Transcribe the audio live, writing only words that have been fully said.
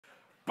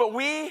But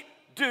we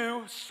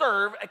do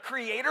serve a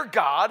creator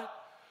God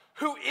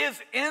who is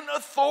in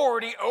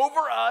authority over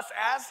us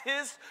as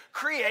his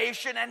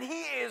creation, and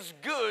he is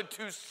good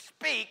to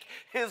speak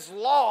his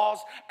laws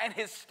and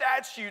his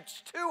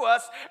statutes to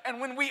us. And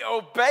when we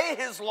obey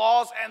his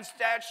laws and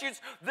statutes,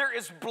 there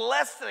is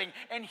blessing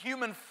and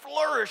human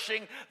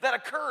flourishing that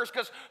occurs,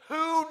 because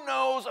who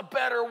knows a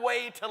better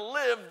way to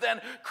live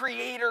than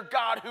creator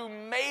God who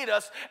made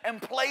us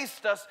and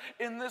placed us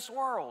in this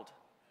world?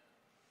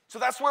 So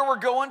that's where we're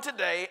going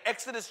today,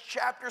 Exodus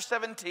chapter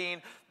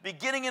 17,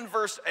 beginning in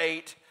verse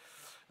 8.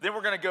 Then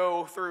we're going to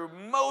go through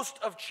most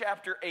of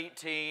chapter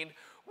 18.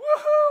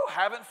 Woohoo!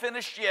 Haven't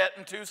finished yet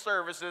in 2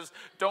 services.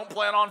 Don't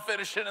plan on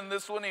finishing in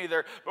this one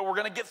either. But we're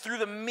going to get through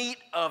the meat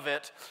of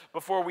it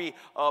before we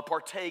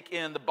partake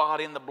in the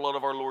body and the blood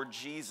of our Lord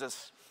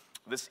Jesus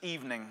this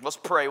evening. Let's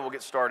pray. We'll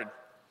get started.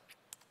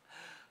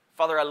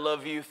 Father, I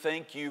love you.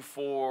 Thank you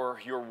for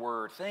your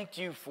word. Thank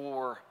you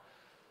for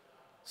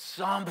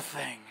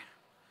something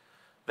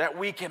that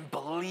we can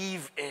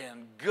believe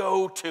in,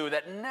 go to,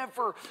 that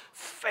never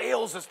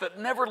fails us, that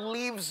never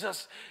leaves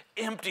us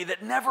empty,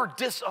 that never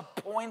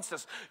disappoints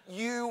us.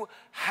 You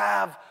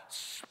have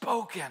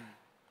spoken.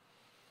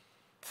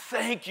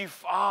 Thank you,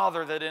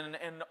 Father, that in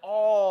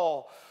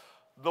all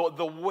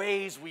the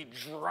ways we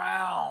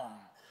drown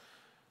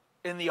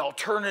in the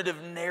alternative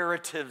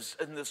narratives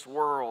in this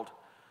world,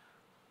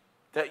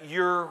 that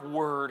your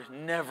word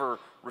never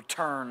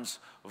returns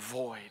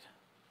void.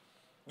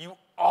 You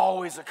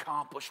always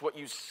accomplish what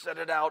you set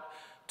it out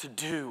to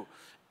do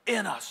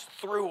in us,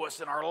 through us,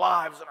 in our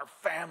lives, in our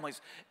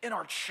families, in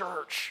our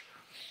church,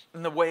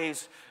 in the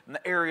ways, in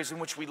the areas in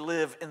which we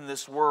live in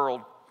this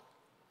world.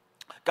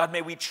 God,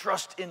 may we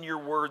trust in your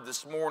word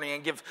this morning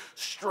and give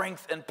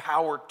strength and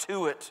power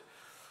to it,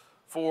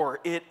 for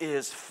it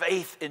is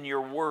faith in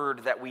your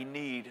word that we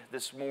need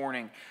this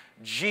morning.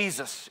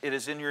 Jesus, it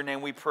is in your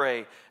name we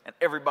pray. And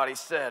everybody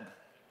said,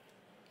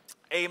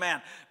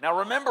 amen. Now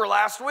remember,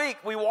 last week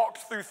we walked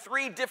through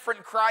 3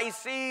 different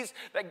crises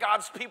that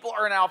God's people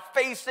are now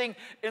facing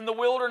in the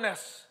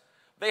wilderness.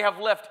 They have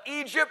left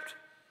Egypt.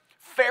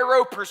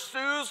 Pharaoh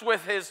pursues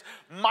with his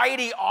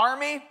mighty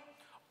army.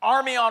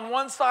 Army on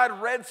one side,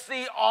 Red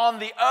Sea on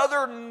the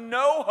other.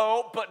 No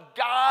hope, but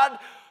God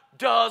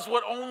does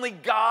what only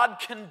God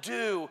can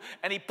do,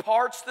 and he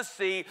parts the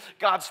sea.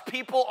 God's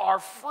people are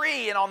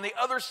free, and on the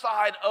other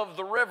side of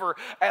the river,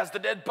 as the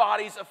dead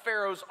bodies of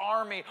Pharaoh's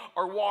army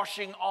are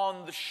washing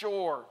on the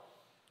shore.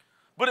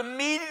 But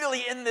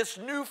immediately in this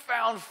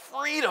newfound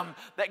freedom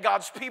that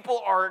God's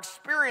people are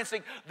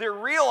experiencing, they're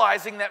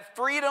realizing that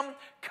freedom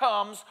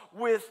comes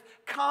with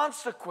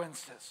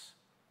consequences.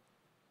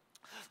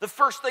 The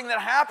first thing that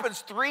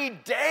happens 3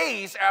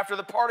 days after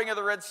the parting of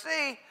the Red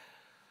Sea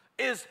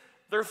is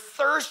they're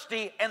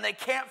thirsty and they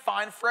can't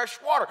find fresh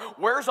water.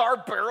 Where's our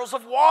barrels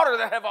of water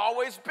that have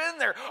always been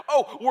there?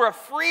 Oh, we're a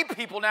free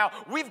people now.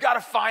 We've got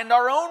to find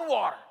our own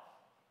water.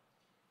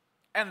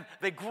 And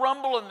they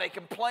grumble and they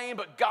complain,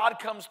 but God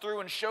comes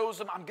through and shows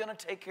them, I'm going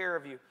to take care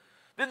of you.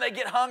 Then they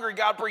get hungry.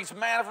 God brings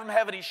manna from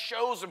heaven. He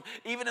shows them,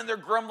 even in their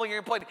grumbling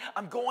and complaining,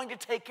 I'm going to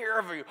take care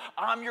of you.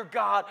 I'm your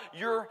God.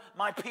 You're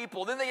my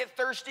people. Then they get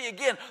thirsty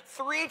again.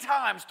 3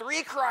 times,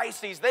 3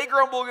 crises. They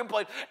grumble and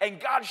complain. And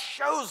God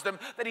shows them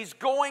that he's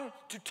going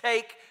to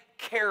take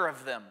care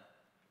of them.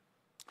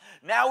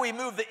 Now we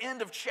move the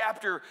end of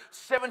chapter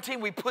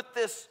 17. We put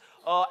this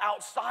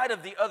outside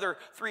of the other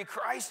 3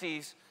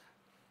 crises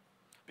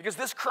because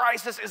this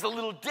crisis is a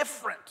little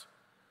different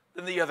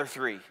than the other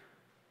 3.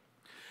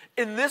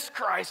 In this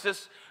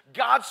crisis,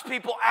 God's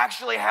people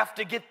actually have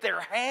to get their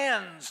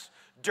hands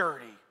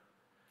dirty.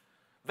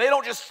 They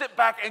don't just sit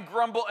back and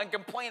grumble and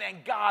complain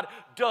and God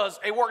does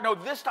a work. No,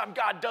 this time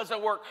God does a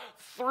work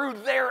through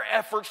their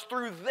efforts,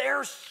 through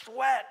their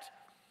sweat.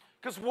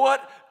 Because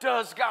what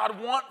does God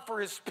want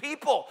for his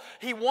people?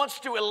 He wants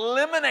to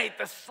eliminate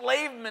the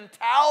slave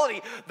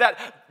mentality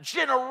that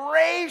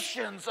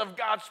generations of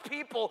God's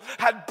people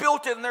had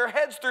built in their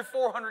heads through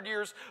 400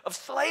 years of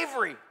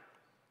slavery.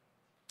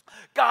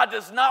 God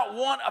does not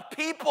want a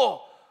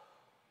people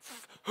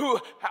who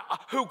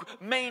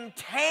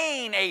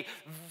maintain a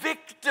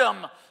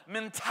victim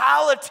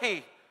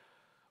mentality,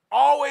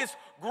 always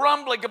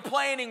grumbling,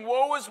 complaining,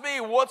 woe is me,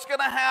 what's going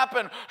to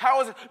happen,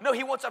 how is it? No,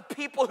 he wants a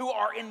people who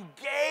are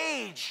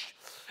engaged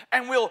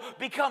and will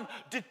become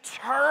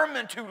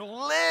determined to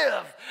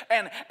live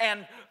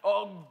and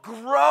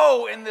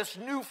grow in this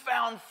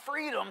newfound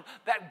freedom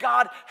that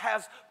God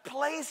has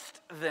placed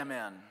them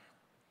in.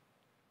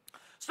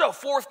 So,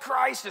 4th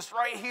crisis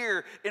right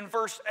here in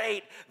verse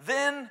 8.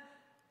 Then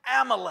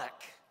Amalek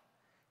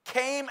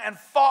came and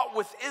fought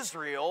with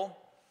Israel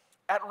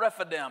at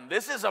Rephidim.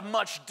 This is a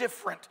much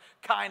different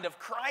kind of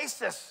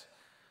crisis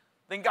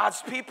than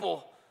God's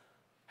people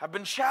have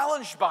been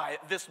challenged by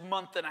this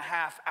month and a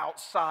half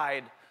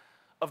outside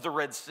of the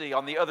Red Sea,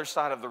 on the other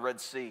side of the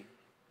Red Sea.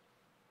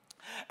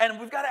 And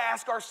we've got to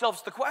ask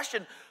ourselves the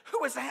question,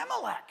 who is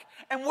Amalek?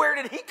 And where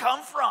did he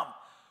come from?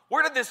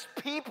 Where did this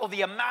people,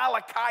 the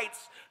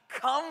Amalekites,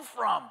 come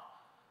from,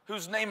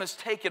 whose name is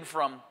taken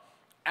from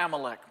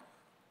Amalek?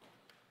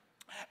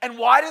 And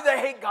why do they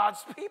hate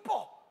God's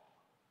people?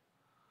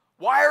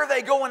 Why are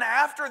they going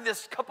after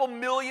this couple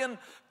million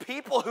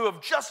people who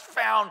have just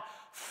found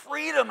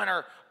freedom and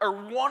are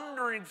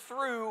wandering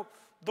through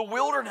the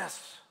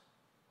wilderness?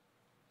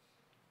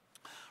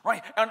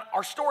 Right? And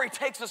our story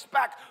takes us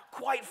back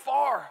quite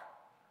far.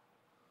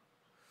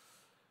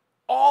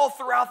 All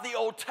throughout the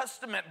Old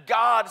Testament,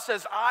 God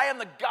says, I am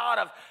the God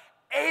of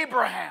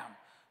Abraham,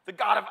 the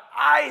God of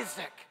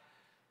Isaac,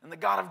 and the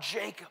God of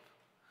Jacob.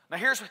 Now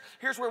here's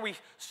where we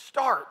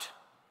start.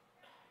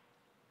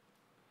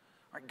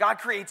 Right, God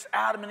creates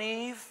Adam and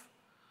Eve.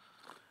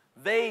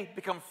 They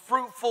become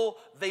fruitful.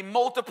 They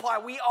multiply.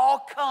 We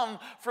all come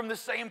from the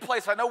same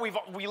place. I know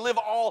we live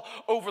all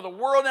over the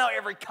world now.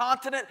 Every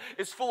continent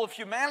is full of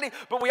humanity,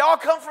 but we all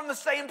come from the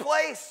same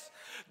place.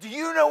 Do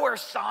you know where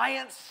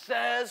science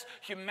says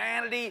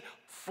humanity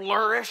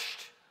flourished,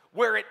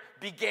 where it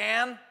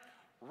began?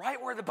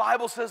 Right where the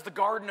Bible says the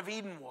Garden of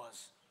Eden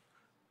was,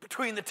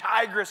 between the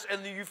Tigris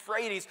and the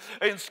Euphrates.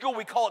 In school,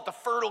 we call it the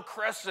Fertile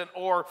Crescent,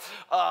 or,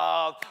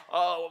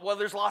 well,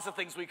 there's lots of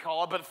things we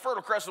call it, but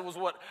Fertile Crescent was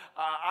what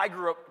I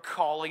grew up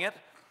calling it.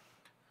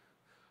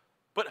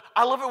 But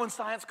I love it when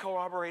science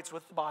corroborates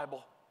with the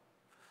Bible.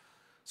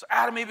 So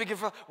Adam and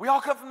Eve, we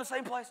all come from the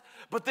same place.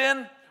 But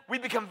then we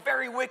become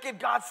very wicked.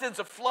 God sends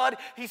a flood.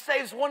 He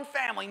saves one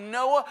family,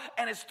 Noah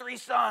and his 3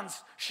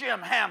 sons,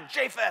 Shem, Ham,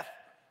 Japheth.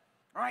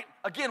 Right?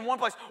 Again, one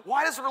place.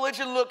 Why does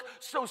religion look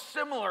so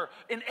similar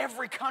in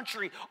every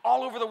country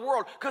all over the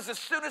world? Because as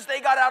soon as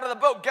they got out of the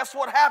boat, guess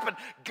what happened?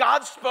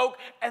 God spoke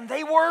and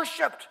they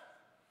worshiped.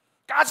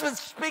 God's been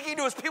speaking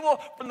to his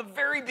people from the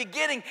very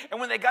beginning.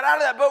 And when they got out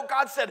of that boat,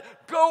 God said,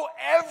 go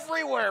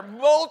everywhere,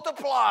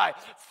 multiply,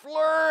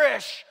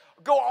 flourish,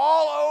 go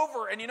all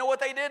over. And you know what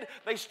they did?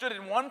 They stood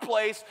in one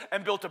place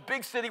and built a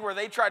big city where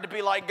they tried to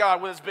be like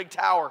God with his big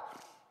tower.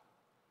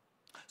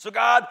 So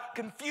God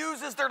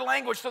confuses their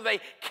language so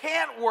they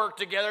can't work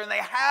together and they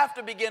have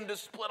to begin to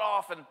split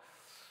off.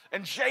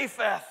 And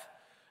Japheth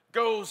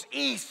goes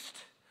east,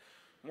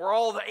 where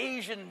all the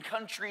Asian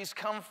countries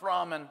come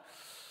from.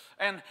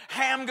 And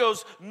Ham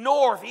goes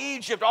north,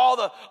 Egypt, all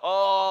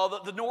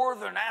the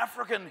northern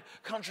African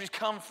countries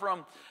come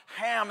from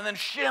Ham. And then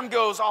Shem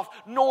goes off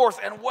north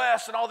and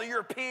west, and all the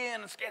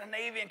European and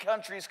Scandinavian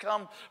countries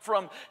come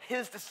from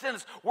his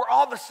descendants. We're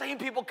all the same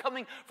people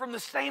coming from the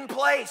same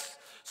place.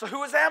 So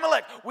who is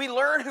Amalek? We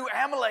learn who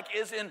Amalek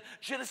is in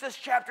Genesis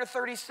chapter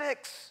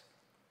 36.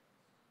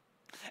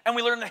 And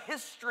we learn the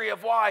history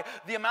of why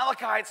the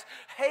Amalekites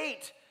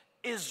hate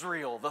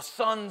Israel, the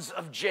sons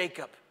of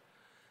Jacob.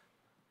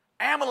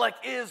 Amalek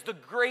is the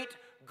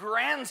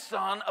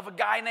great-grandson of a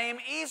guy named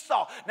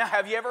Esau. Now,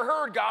 have you ever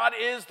heard God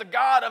is the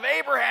God of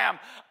Abraham,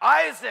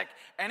 Isaac,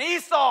 and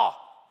Esau?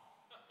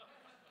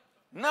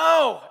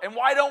 No. And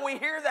why don't we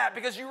hear that?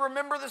 Because you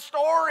remember the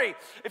story.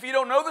 If you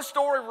don't know the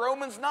story,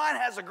 Romans 9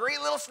 has a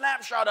great little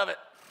snapshot of it.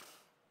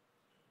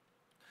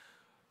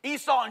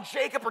 Esau and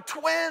Jacob are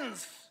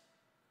twins,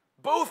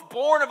 both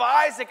born of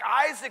Isaac,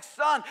 Isaac's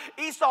son.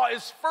 Esau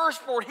is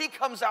firstborn. He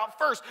comes out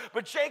first.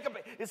 But Jacob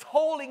is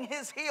holding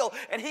his heel,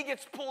 and he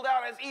gets pulled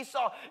out as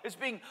Esau is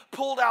being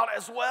pulled out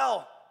as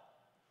well.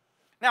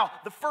 Now,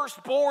 the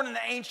firstborn in the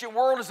ancient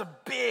world is a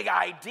big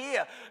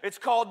idea. It's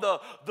called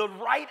the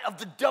right of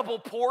the double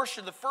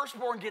portion. The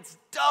firstborn gets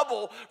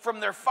double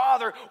from their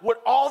father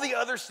what all the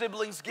other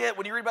siblings get.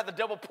 When you read about the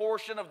double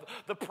portion of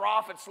the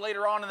prophets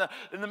later on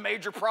in the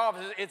major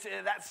prophets, it's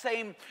that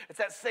same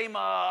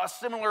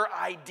similar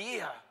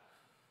idea.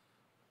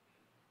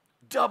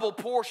 Double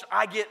portion,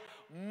 I get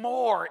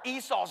more.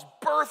 Esau's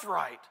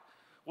birthright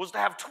was to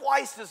have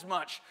twice as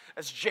much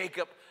as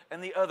Jacob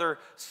and the other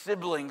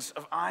siblings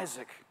of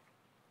Isaac.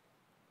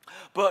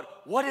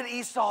 But what did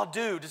Esau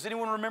do? Does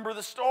anyone remember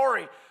the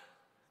story?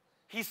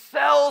 He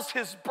sells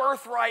his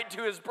birthright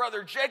to his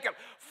brother Jacob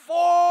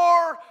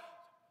for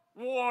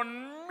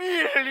 $1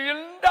 million.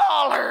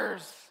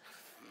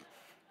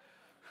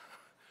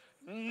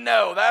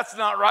 No, that's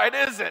not right,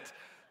 is it?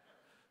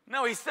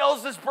 No, he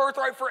sells his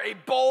birthright for a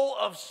bowl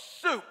of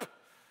soup.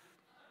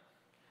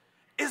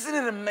 Isn't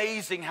it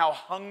amazing how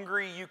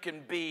hungry you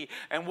can be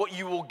and what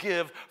you will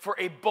give for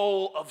a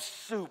bowl of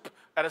soup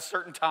at a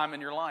certain time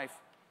in your life?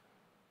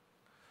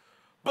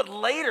 But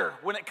later,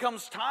 when it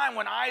comes time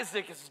when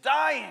Isaac is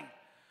dying,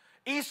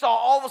 Esau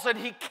all of a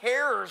sudden he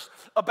cares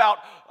about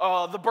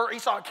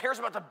Esau cares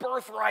about the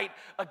birthright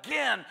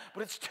again,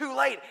 but it's too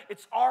late.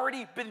 It's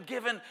already been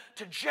given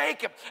to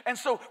Jacob. And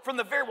so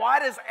why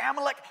does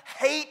Amalek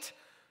hate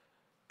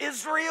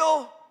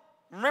Israel?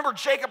 Remember,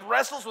 Jacob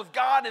wrestles with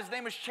God. His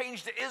name is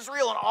changed to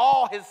Israel, and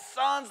all his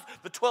sons,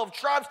 the 12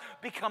 tribes,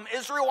 become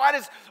Israel. Why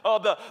does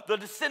the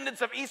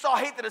descendants of Esau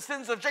hate the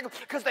descendants of Jacob?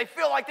 Because they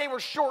feel like they were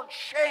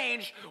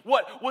shortchanged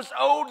what was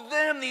owed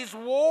them. These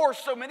wars,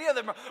 so many of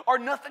them, are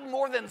nothing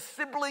more than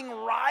sibling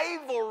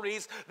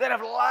rivalries that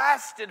have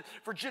lasted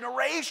for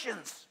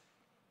generations.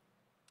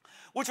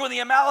 Which when the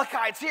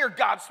Amalekites here,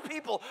 God's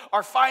people,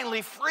 are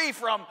finally free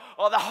from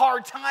the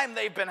hard time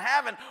they've been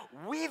having,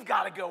 we've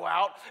got to go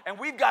out and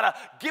we've got to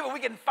give it. We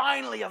can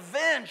finally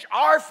avenge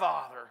our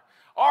father,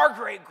 our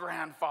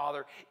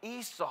great-grandfather,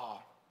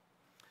 Esau.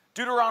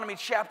 Deuteronomy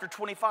chapter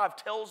 25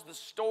 tells the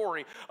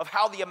story of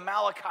how the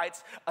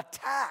Amalekites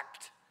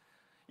attacked.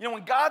 You know,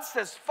 when God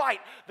says fight,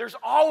 there's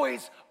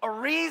always a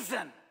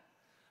reason.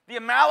 The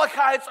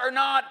Amalekites are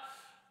not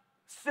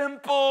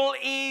simple,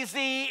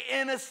 easy,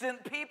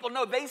 innocent people.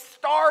 No, they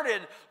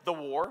started the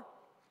war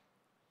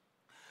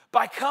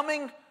by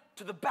coming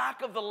to the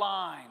back of the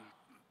line.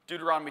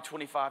 Deuteronomy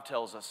 25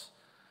 tells us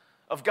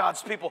of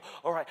God's people.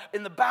 All right,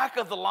 in the back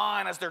of the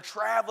line as they're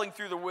traveling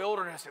through the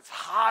wilderness, it's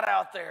hot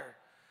out there.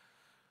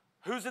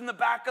 Who's in the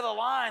back of the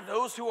line?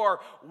 Those who are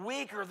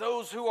weak or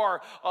those who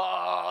are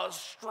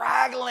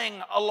straggling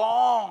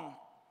along.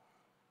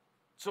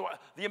 So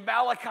the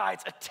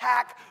Amalekites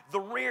attack the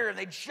rear and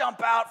they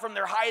jump out from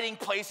their hiding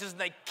places and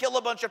they kill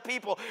a bunch of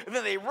people. And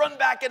then they run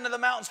back into the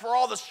mountains for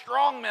all the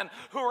strong men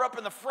who are up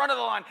in the front of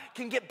the line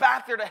can get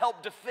back there to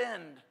help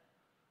defend.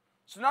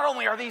 So not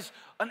only are these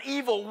an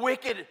evil,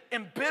 wicked,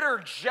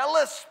 embittered,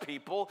 jealous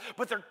people,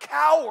 but they're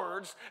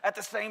cowards at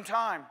the same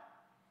time.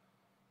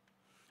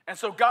 And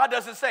so God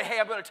doesn't say, hey,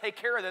 I'm going to take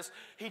care of this.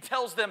 He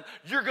tells them,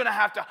 you're going to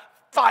have to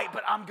fight,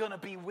 but I'm going to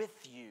be with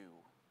you.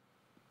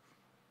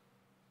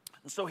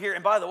 And so here,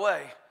 and by the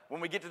way,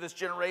 when we get to this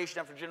generation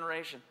after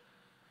generation,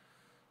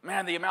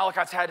 man, the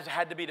Amalekites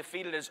had to be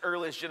defeated as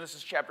early as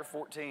Genesis chapter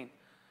 14.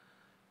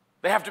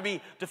 They have to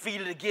be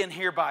defeated again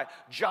here by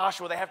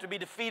Joshua. They have to be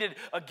defeated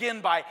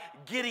again by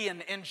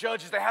Gideon in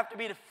Judges. They have to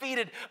be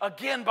defeated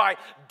again by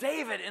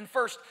David in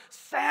 1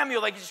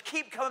 Samuel. They just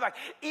keep coming back.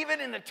 Even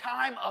in the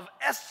time of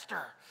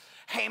Esther.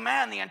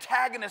 Haman, the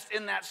antagonist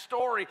in that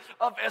story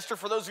of Esther,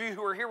 for those of you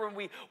who were here when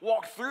we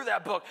walked through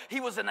that book, he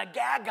was an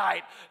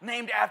Agagite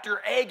named after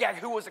Agag,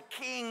 who was a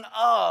king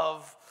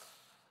of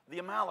the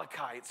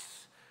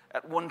Amalekites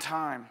at one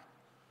time.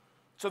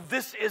 So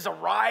this is a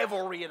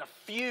rivalry and a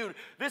feud.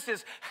 This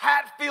is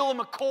Hatfield and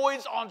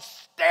McCoy's on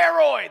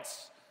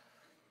steroids.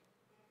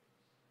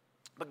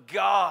 But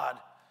God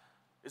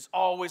is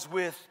always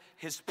with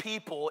his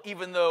people,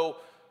 even though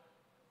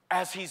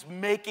as he's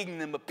making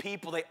them a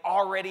people, they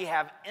already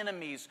have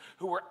enemies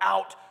who are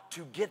out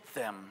to get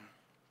them.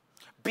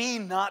 Be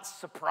not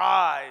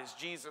surprised,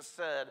 Jesus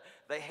said.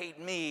 They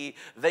hate me,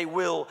 they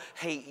will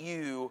hate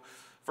you.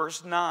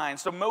 Verse 9,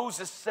 so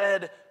Moses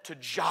said to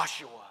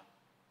Joshua,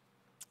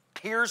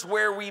 here's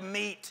where we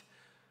meet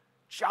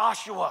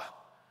Joshua,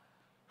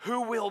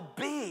 who will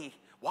be.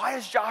 Why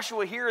is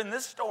Joshua here in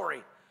this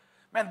story?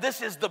 Man,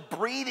 this is the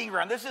breeding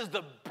ground. This is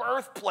the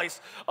birthplace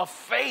of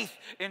faith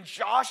in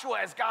Joshua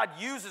as God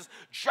uses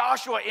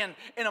Joshua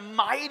in a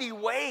mighty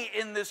way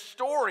in this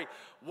story.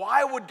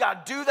 Why would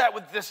God do that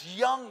with this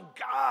young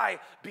guy?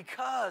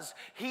 Because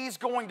he's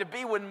going to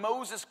be, when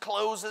Moses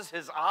closes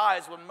his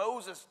eyes, when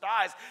Moses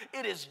dies,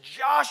 it is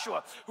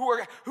Joshua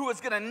who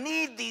is going to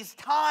need these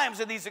times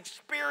and these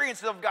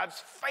experiences of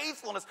God's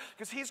faithfulness,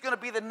 because he's going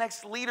to be the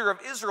next leader of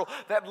Israel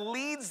that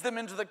leads them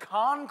into the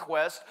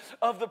conquest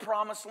of the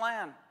promised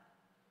land.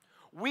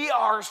 We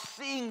are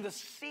seeing the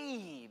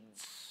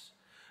seeds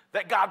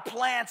that God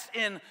plants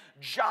in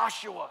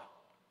Joshua,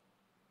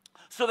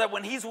 so that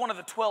when he's one of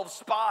the 12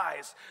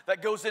 spies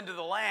that goes into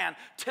the land,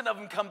 10 of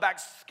them come back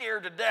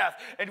scared to death.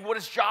 And what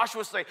does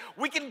Joshua say?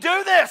 We can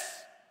do this.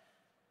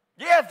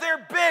 Yeah,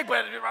 they're big,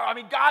 but I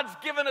mean, God's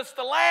given us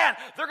the land.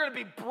 They're going to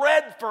be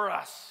bread for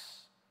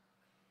us.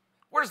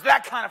 Where does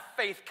that kind of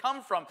faith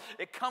come from?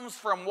 It comes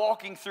from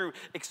walking through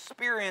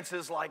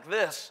experiences like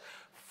this,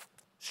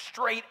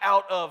 straight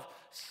out of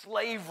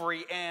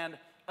slavery and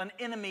an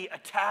enemy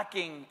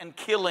attacking and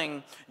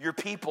killing your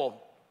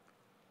people.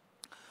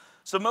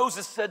 So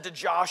Moses said to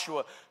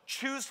Joshua,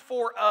 choose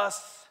for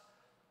us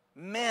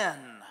men.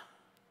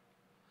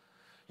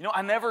 You know,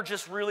 I never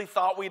just really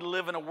thought we'd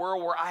live in a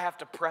world where I have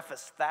to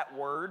preface that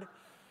word.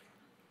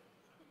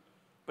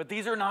 But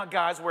these are not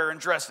guys wearing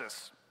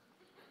dresses.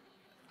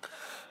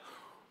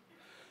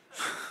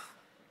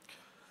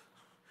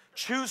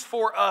 Choose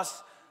for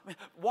us.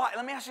 Why?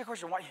 Let me ask you a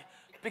question. Why?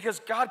 Because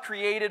God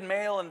created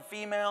male and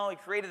female. He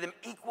created them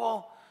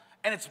equal.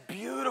 And it's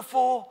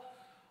beautiful.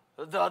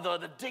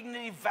 The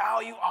dignity,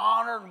 value,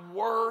 honor, and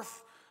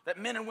worth that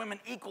men and women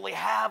equally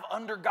have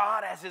under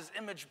God as his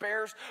image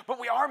bearers. But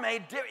we are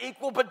made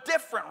equal but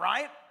different,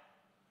 right?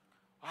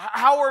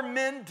 How are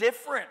men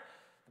different?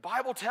 The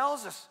Bible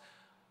tells us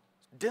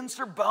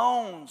denser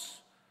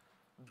bones,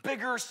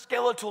 bigger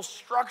skeletal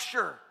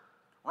structure,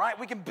 right?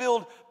 We can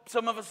build,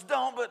 some of us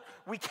don't, but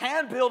we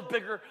can build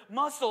bigger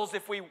muscles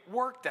if we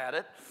worked at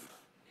it.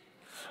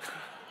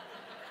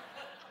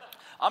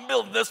 I'm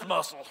building this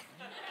muscle.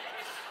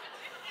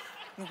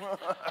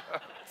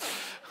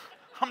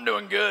 I'm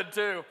doing good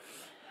too.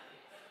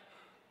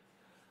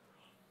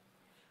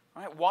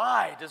 Right?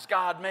 Why does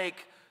God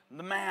make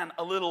the man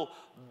a little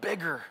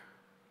bigger,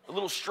 a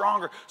little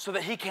stronger, so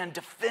that he can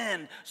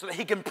defend, so that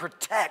he can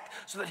protect,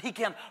 so that he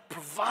can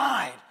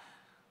provide?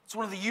 It's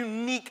one of the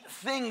unique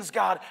things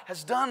God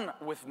has done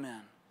with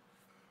men,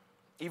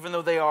 even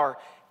though they are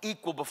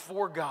equal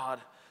before God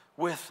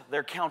with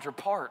their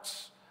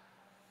counterparts.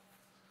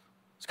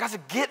 So God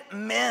said, get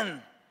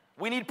men.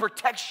 We need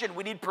protection.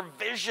 We need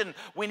provision.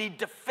 We need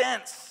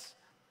defense.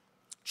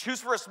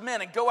 Choose for us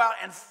men and go out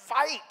and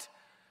fight.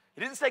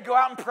 He didn't say go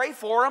out and pray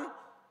for them.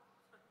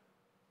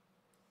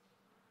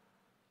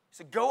 He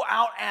said go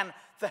out and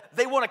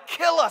they want to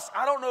kill us.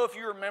 I don't know if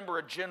you remember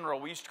a general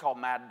we used to call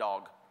Mad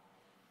Dog.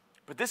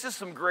 But this is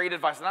some great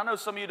advice. And I know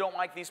some of you don't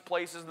like these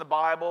places in the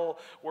Bible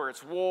where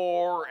it's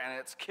war and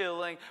it's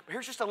killing. But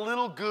here's just a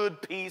little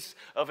good piece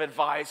of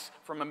advice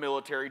from a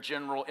military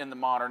general in the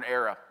modern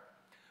era.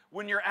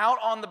 When you're out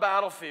on the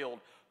battlefield,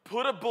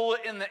 put a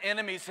bullet in the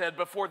enemy's head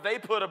before they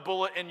put a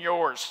bullet in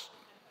yours.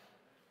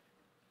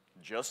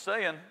 Just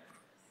saying.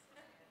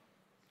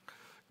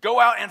 Go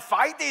out and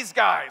fight these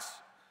guys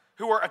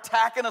who are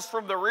attacking us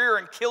from the rear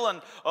and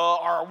killing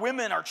our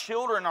women, our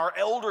children, our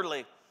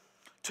elderly.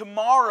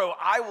 Tomorrow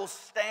I will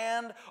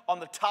stand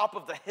on the top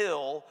of the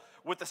hill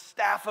with the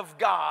staff of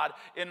God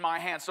in my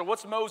hand. So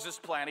what's Moses'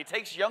 plan? He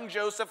takes young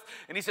Joseph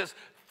and he says,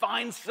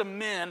 find some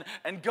men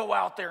and go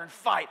out there and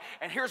fight.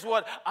 And here's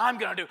what I'm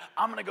going to do.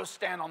 I'm going to go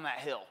stand on that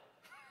hill.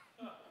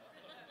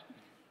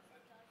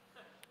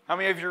 How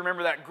many of you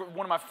remember that?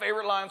 One of my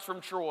favorite lines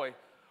from Troy.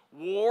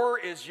 War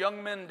is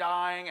young men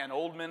dying and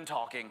old men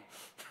talking.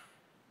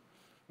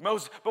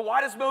 But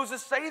why does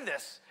Moses say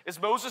this? Is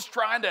Moses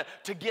trying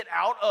to get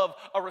out of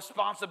a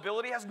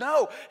responsibility?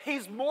 No,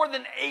 he's more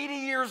than 80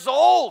 years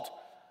old.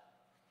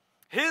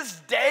 His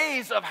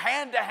days of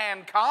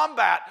hand-to-hand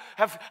combat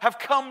have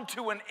come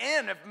to an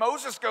end. If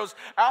Moses goes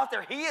out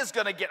there, he is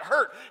going to get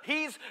hurt.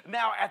 He's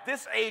now at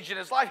this age in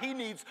his life, he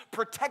needs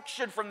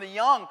protection from the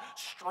young,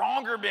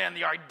 stronger men,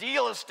 the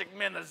idealistic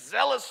men, the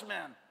zealous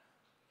men,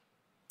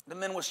 the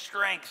men with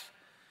strength.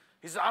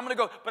 He said, I'm going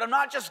to go, but I'm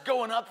not just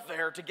going up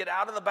there to get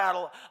out of the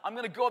battle. I'm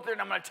going to go up there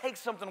and I'm going to take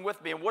something with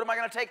me. And what am I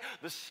going to take?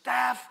 The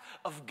staff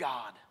of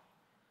God.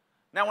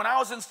 Now, when I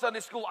was in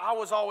Sunday school, I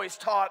was always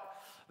taught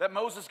that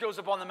Moses goes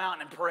up on the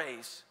mountain and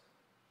prays.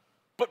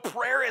 But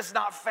prayer is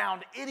not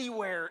found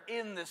anywhere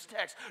in this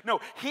text.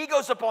 No, he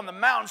goes up on the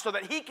mountain so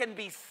that he can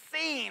be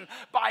seen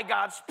by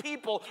God's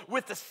people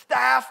with the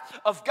staff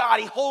of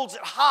God. He holds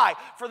it high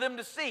for them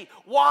to see.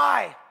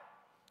 Why?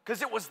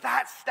 Because it was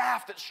that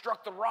staff that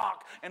struck the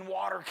rock and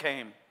water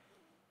came.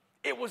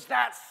 It was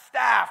that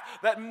staff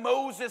that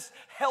Moses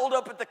held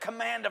up at the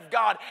command of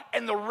God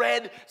and the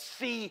Red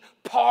Sea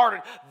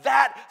parted.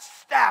 That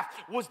staff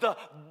was the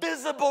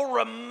visible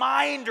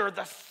reminder,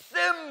 the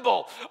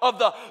symbol of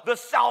the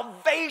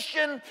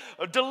salvation,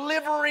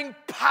 delivering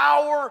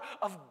power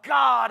of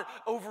God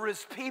over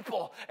his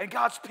people. And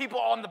God's people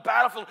on the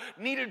battlefield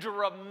needed to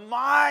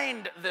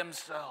remind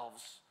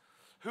themselves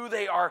who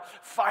they are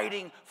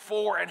fighting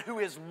for and who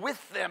is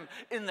with them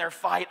in their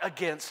fight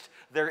against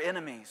their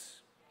enemies.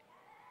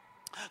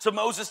 So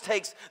Moses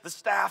takes the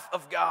staff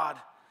of God.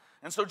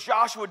 And so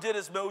Joshua did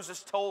as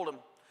Moses told him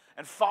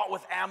and fought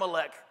with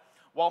Amalek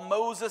while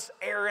Moses,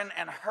 Aaron,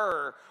 and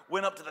Hur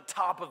went up to the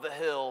top of the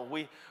hill.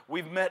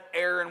 We've met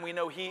Aaron. We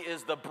know he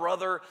is the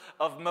brother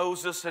of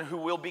Moses and who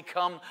will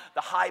become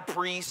the high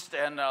priest,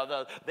 and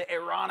the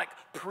Aaronic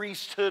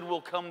priesthood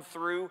will come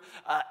through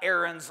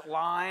Aaron's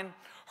line.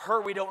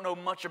 Hur we don't know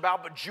much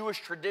about, but Jewish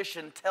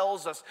tradition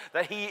tells us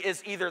that he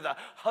is either the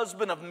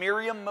husband of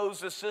Miriam,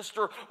 Moses'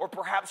 sister, or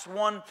perhaps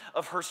one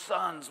of her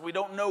sons. We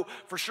don't know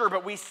for sure,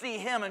 but we see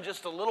him in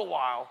just a little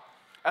while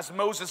as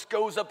Moses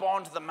goes up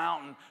onto the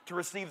mountain to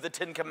receive the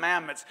Ten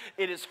Commandments.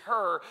 It is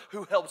Hur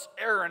who helps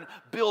Aaron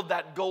build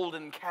that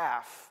golden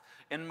calf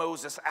in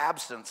Moses'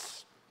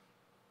 absence.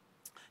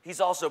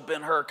 He's also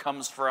Ben-Hur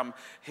comes from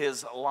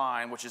his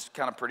line, which is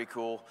kind of pretty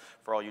cool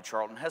for all you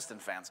Charlton Heston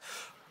fans.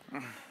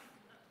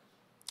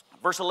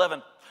 Verse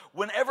 11,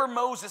 whenever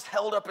Moses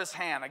held up his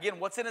hand, again,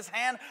 what's in his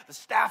hand? The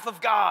staff of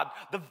God,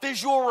 the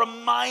visual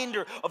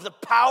reminder of the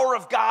power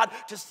of God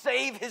to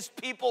save his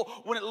people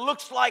when it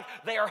looks like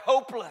they are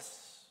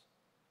hopeless.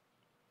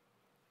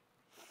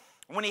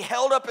 When he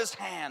held up his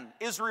hand,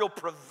 Israel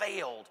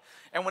prevailed.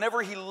 And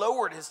whenever he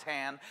lowered his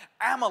hand,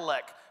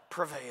 Amalek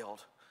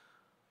prevailed.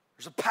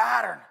 There's a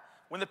pattern.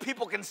 When the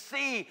people can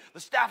see the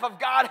staff of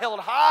God held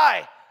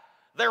high,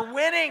 they're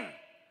winning.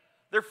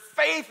 Their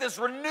faith is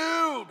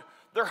renewed.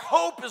 Their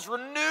hope is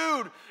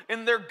renewed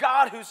in their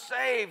God who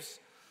saves.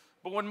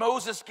 But when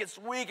Moses gets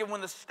weak and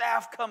when the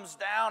staff comes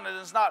down and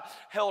is not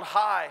held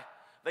high,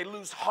 they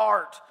lose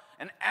heart,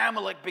 and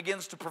Amalek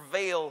begins to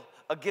prevail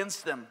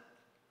against them.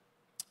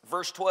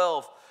 Verse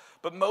 12,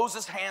 but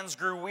Moses' hands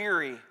grew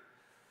weary.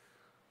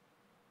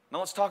 Now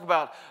let's talk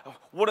about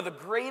one of the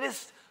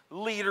greatest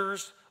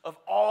leaders of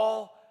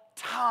all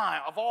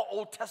time, of all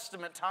Old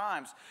Testament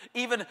times.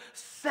 Even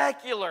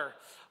secular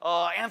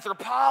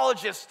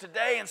anthropologists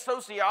today and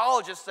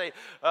sociologists say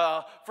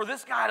for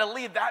this guy to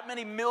lead that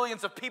many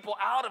millions of people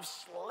out of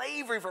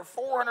slavery for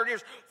 400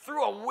 years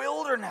through a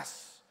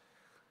wilderness,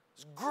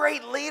 he's a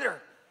great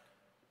leader.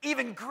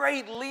 Even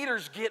great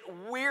leaders get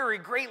weary.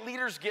 Great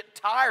leaders get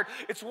tired.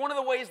 It's one of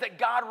the ways that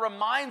God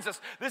reminds us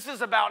this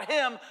is about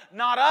him,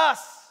 not us.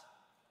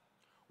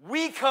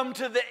 We come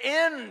to the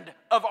end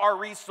of our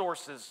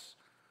resources.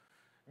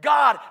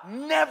 God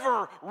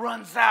never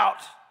runs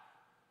out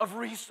of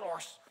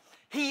resource.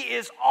 He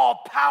is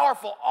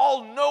all-powerful,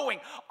 all-knowing,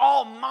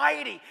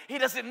 almighty. He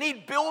doesn't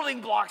need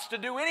building blocks to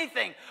do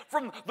anything.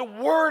 From the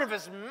word of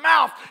his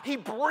mouth, he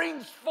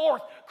brings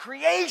forth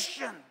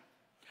creation.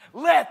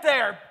 Let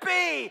there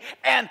be,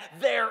 and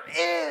there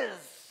is.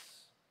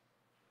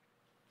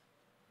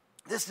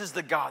 This is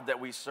the God that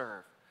we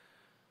serve.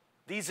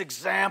 These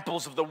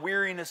examples of the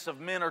weariness of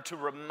men are to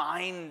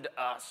remind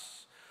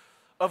us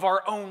of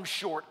our own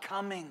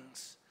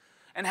shortcomings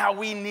and how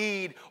we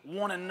need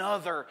one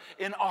another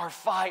in our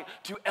fight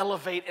to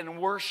elevate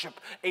and worship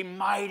a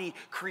mighty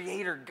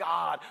creator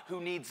God who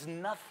needs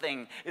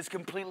nothing, is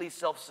completely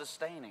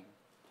self-sustaining.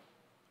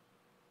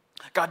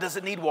 God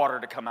doesn't need water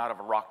to come out of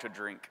a rock to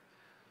drink.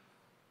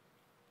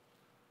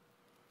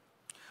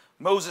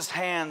 Moses'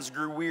 hands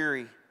grew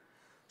weary,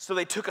 so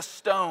they took a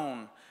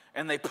stone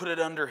and they put it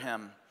under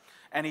him,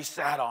 and he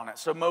sat on it.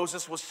 So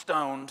Moses was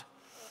stoned.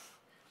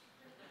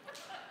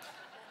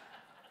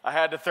 I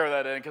had to throw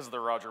that in because of the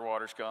Roger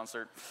Waters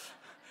concert.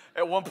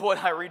 At one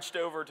point, I reached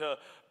over to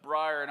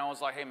Briar and I was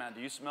like, hey man,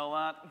 do you smell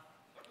that?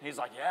 He's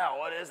like, yeah,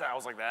 what is that? I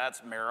was like,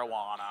 that's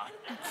marijuana.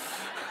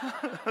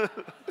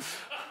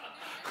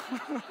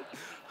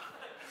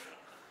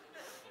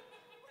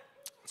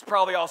 It's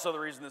probably also the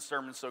reason this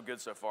sermon's so good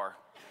so far.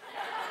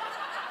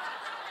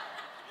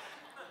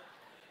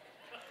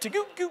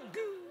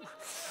 To-goo-goo-goo.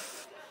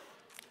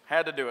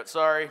 Had to do it,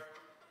 sorry.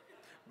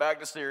 Back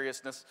to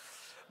seriousness.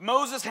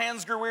 Moses'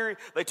 hands grew weary.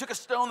 They took a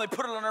stone, they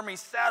put it under him, he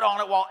sat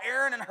on it while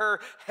Aaron and Hur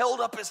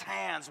held up his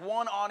hands,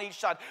 one on each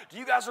side. Do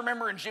you guys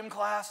remember in gym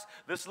class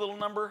this little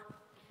number?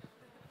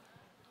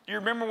 Do you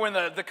remember when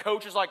the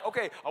coach is like,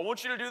 okay, I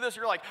want you to do this?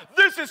 You're like,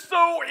 this is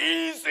so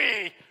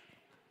easy.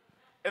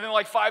 And then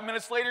like 5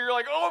 minutes later, you're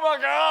like, oh my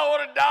God, I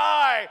want to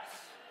die.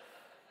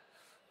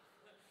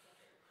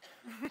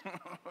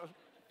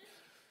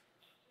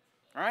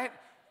 All right?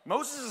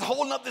 Moses is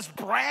holding up this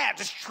branch,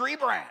 this tree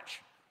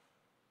branch.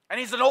 And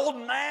he's an old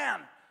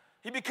man.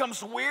 He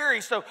becomes weary,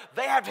 so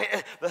they have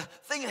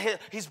to,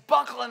 he's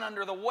buckling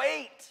under the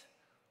weight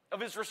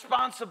of his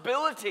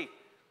responsibility.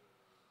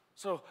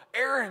 So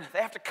Aaron, they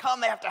have to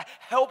come, they have to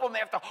help him, they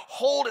have to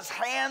hold his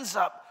hands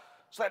up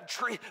so that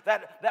tree,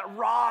 that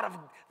rod of,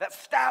 that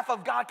staff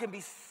of God can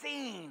be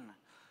seen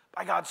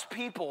by God's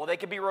people. They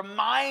can be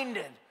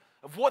reminded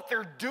of what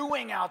they're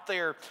doing out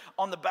there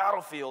on the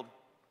battlefield.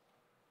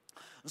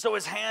 And so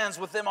his hands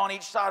with them on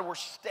each side were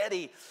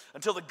steady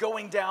until the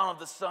going down of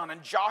the sun.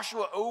 And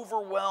Joshua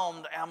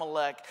overwhelmed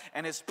Amalek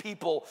and his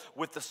people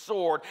with the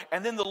sword.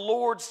 And then the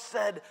Lord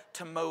said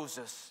to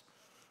Moses,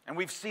 and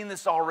we've seen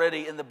this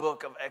already in the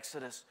book of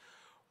Exodus,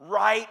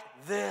 write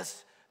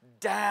this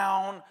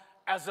down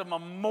as a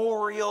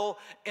memorial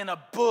in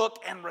a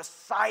book and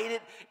recite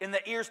it in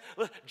the ears.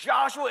 Look,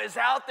 Joshua is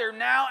out there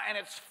now and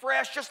it's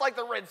fresh, just like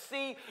the Red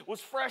Sea was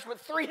fresh, but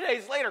 3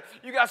 days later,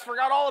 you guys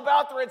forgot all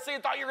about the Red Sea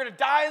and thought you were going to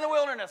die in the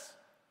wilderness.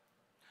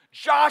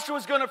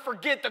 Joshua's going to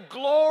forget the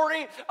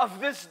glory of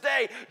this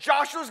day.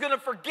 Joshua's going to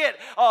forget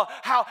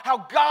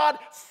how God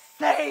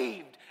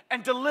saved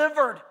and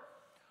delivered.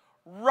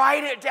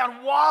 Write it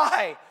down.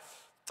 Why?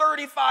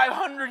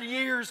 3,500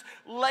 years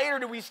later,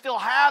 do we still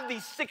have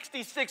these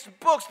 66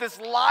 books,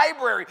 this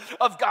library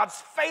of God's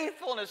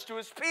faithfulness to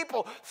his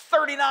people?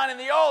 39 in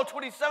the Old,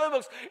 27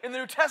 books in the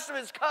New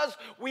Testament. It's because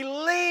we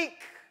leak.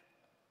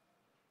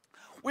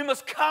 We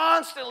must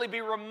constantly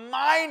be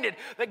reminded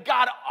that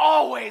God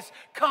always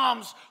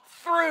comes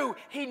through.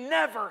 He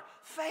never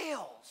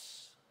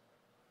fails.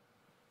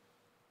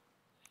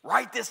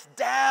 Write this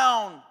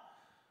down,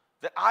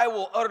 that I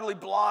will utterly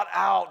blot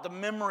out the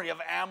memory of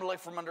Amalek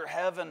from under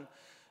heaven.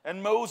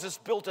 And Moses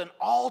built an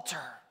altar.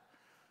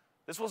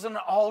 This wasn't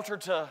an altar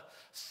to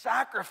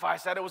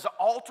sacrifice that. It was an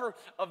altar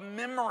of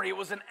memory. It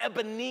was an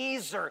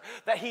Ebenezer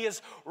that he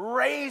is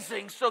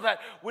raising so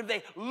that when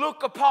they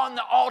look upon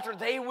the altar,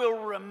 they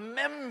will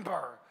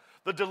remember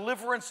the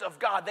deliverance of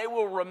God. They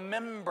will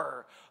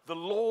remember the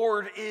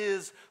Lord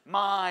is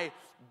my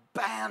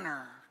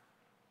banner.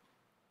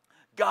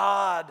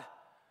 God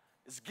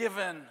is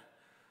given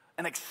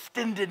an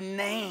extended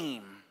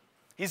name.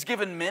 He's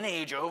given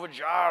many,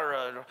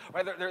 Jehovah-Jireh,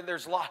 right?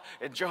 There's a lot,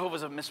 and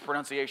Jehovah's a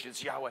mispronunciation,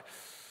 it's Yahweh.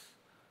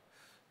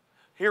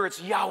 Here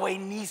it's Yahweh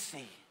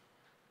Nisi.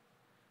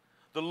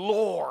 The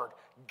Lord,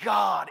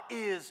 God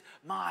is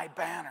my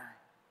banner.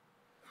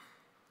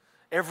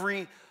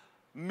 Every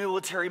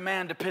military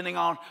man,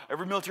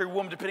 every military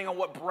woman, depending on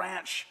what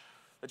branch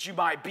that you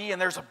might be in,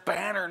 there's a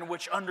banner in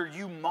which under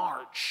you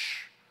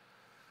march.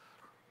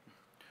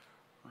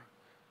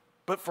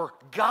 But for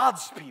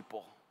God's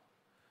people,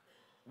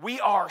 we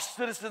are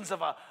citizens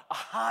of a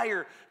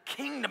higher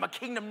kingdom, a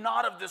kingdom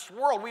not of this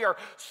world. We are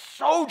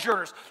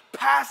sojourners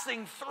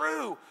passing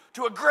through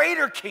to a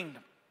greater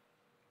kingdom.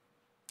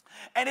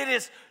 And it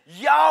is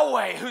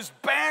Yahweh whose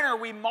banner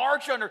we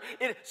march under.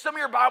 Some of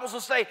your Bibles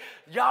will say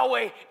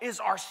Yahweh is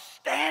our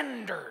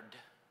standard.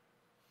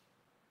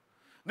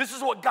 This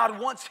is what God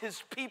wants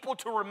his people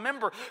to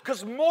remember,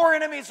 because more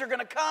enemies are going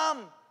to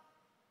come.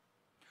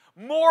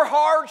 More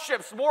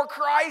hardships, more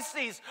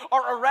crises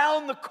are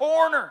around the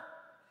corner.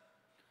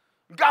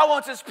 God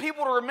wants his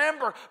people to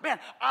remember, man,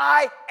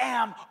 I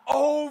am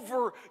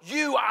over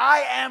you.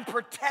 I am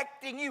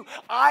protecting you.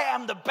 I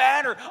am the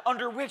banner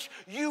under which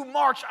you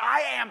march.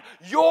 I am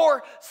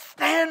your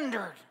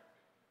standard.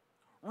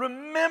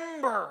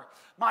 Remember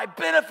my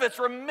benefits.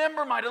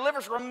 Remember my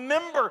deliverance.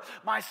 Remember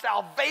my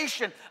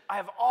salvation. I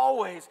have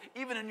always,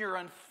 even in your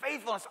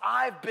unfaithfulness,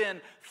 I've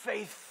been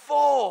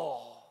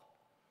faithful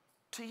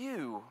to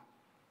you.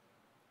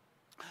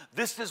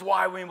 This is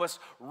why we must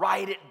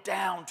write it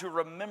down to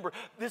remember.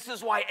 This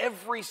is why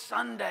every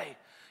Sunday,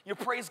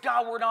 praise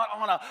God, we're not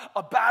on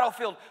a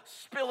battlefield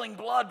spilling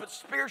blood, but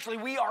spiritually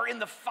we are in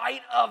the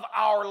fight of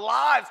our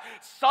lives.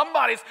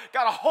 Somebody's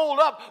got to hold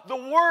up the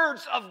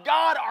words of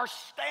God, our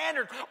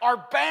standard, our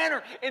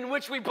banner in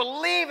which we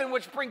believe and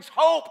which brings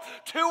hope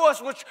to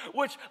us,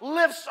 which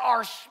lifts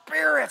our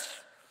spirits,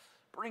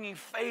 bringing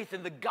faith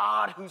in the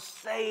God who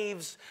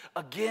saves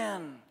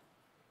again.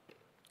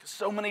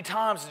 So many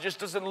times it just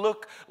doesn't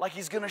look like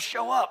he's going to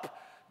show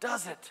up,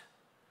 does it?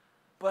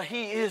 But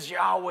he is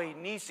Yahweh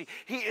Nisi.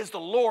 He is the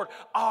Lord,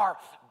 our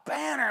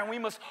banner, and we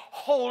must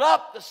hold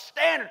up the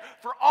standard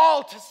for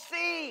all to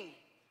see.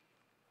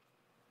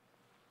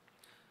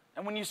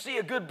 And when you see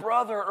a good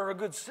brother or a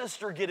good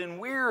sister getting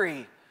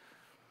weary,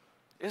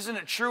 isn't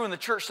it true in the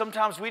church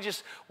sometimes we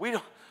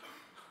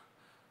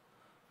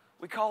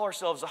call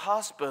ourselves a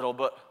hospital,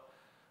 but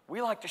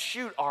we like to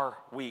shoot our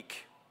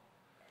weak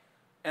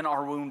and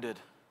our wounded,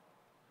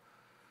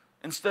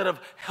 instead of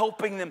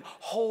helping them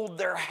hold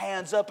their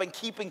hands up and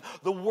keeping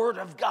the Word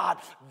of God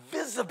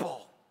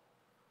visible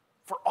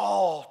for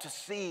all to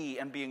see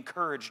and be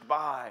encouraged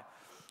by.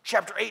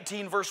 Chapter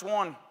 18, verse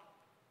 1.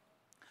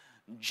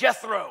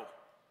 Jethro,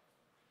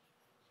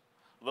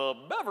 the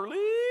Beverly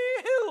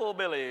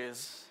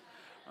Hillbillies.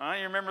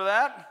 You remember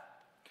that?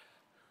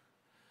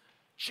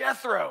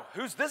 Jethro,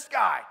 who's this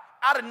guy?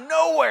 Out of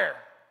nowhere.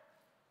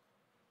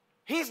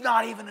 He's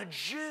not even a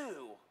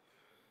Jew.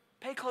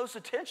 Pay close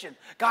attention.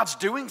 God's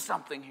doing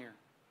something here.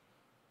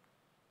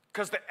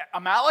 Because the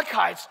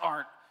Amalekites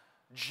aren't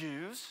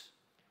Jews.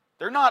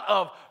 They're not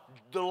of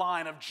the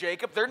line of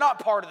Jacob. They're not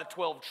part of the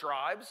 12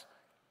 tribes.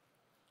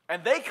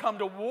 And they come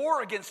to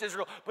war against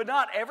Israel. But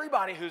not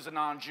everybody who's a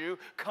non-Jew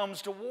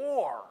comes to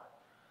war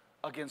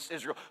against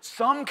Israel.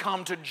 Some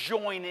come to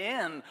join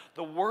in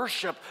the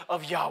worship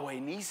of Yahweh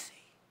Nisi.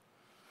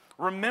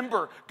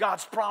 Remember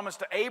God's promise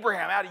to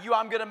Abraham, out of you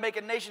I'm going to make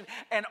a nation,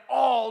 and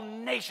all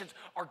nations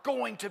are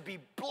going to be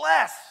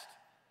blessed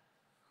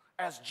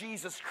as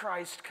Jesus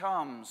Christ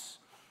comes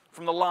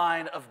from the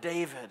line of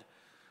David.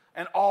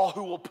 And all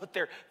who will put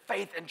their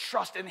faith and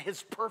trust in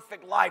his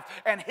perfect life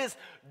and his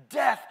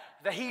death,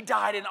 that he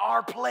died in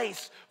our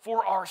place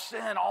for our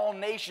sin. All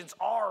nations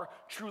are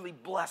truly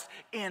blessed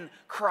in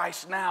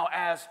Christ now,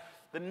 as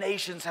the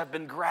nations have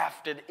been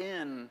grafted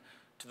in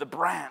to the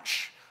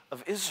branch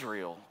of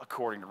Israel,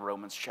 according to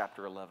Romans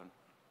chapter 11.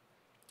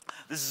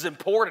 This is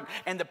important,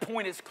 and the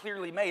point is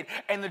clearly made,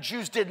 and the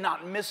Jews did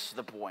not miss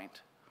the point.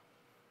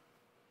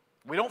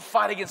 We don't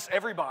fight against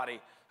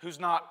everybody who's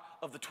not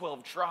of the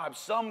 12 tribes.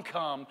 Some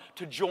come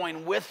to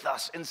join with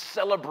us in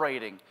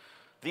celebrating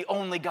the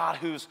only God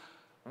who's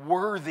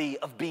worthy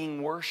of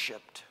being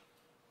worshiped.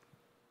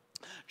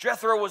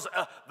 Jethro was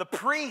the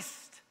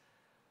priest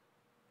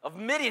of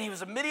Midian. He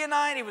was a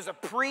Midianite. He was a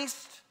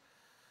priest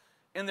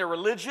in their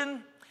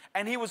religion.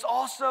 And he was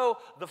also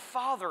the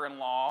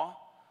father-in-law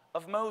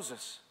of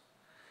Moses.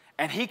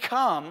 And he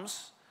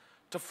comes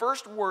to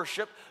first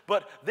worship,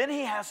 but then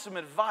he has some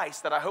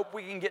advice that I hope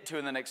we can get to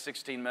in the next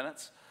 16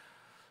 minutes.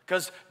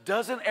 Because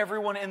doesn't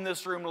everyone in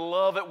this room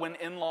love it when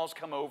in-laws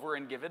come over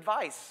and give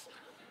advice?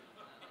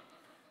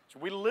 So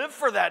we live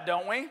for that,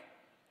 don't we?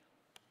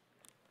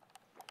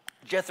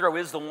 Jethro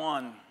is the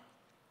one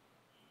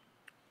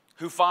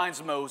who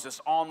finds Moses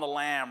on the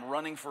lam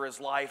running for his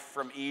life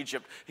from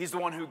Egypt. He's the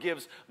one who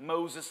gives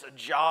Moses a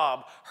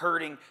job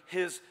herding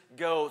his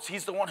goats.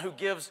 He's the one who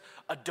gives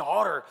a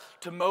daughter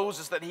to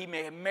Moses that he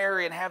may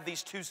marry and have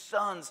these two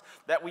sons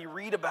that we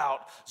read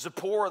about.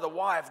 Zipporah, the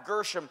wife,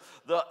 Gershom,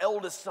 the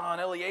eldest son,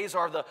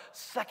 Eleazar, the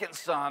second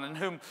son, and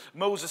whom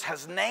Moses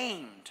has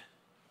named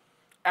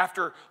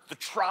after the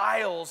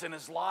trials in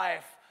his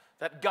life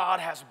that God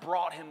has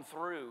brought him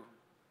through.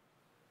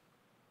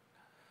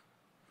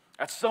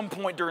 At some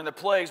point during the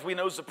plagues, we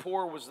know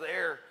Zipporah was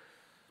there,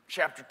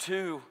 chapter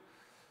 2.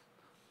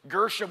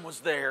 Gershom was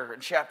there in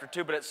chapter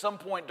 2. But at some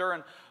point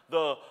during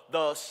the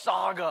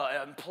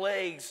saga and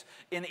plagues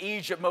in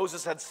Egypt,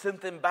 Moses had sent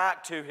them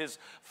back to his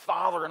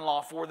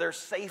father-in-law for their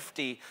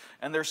safety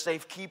and their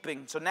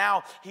safekeeping. So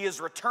now he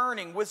is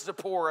returning with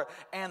Zipporah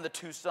and the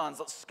two sons.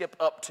 Let's skip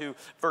up to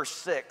verse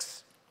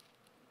 6.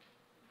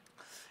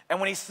 And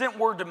when he sent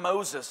word to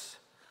Moses,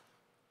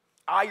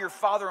 I, your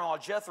father-in-law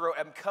Jethro,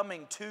 am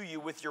coming to you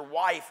with your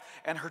wife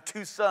and her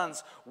two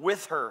sons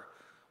with her.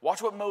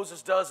 Watch what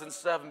Moses does in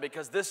 7,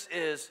 because this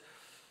is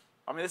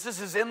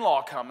his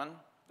in-law coming.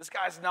 This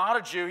guy's not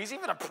a Jew. He's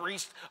even a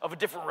priest of a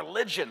different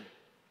religion.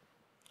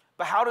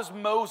 But how does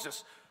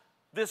Moses,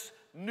 this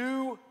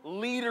new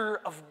leader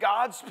of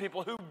God's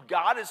people, whom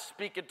God is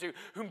speaking to,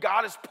 whom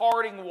God is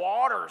parting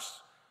waters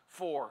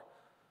for,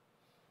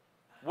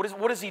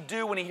 what does he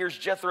do when he hears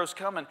Jethro's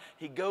coming?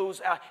 He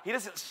goes out. He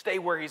doesn't stay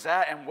where he's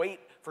at and wait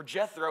for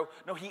Jethro.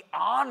 No, he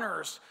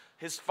honors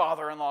his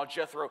father-in-law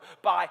Jethro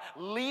by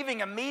leaving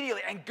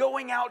immediately and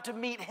going out to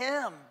meet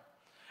him.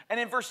 And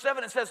in verse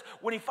 7 it says,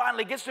 when he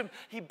finally gets to him,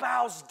 he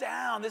bows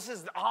down. This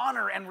is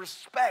honor and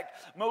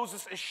respect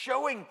Moses is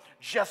showing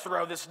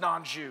Jethro, this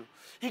non-Jew.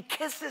 He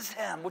kisses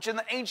him, which in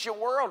the ancient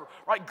world,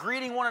 right,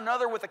 greeting one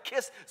another with a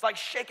kiss, it's like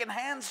shaking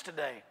hands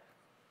today.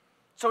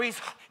 So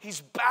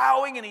he's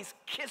bowing and he's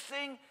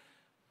kissing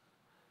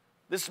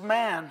this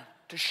man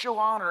to show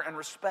honor and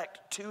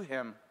respect to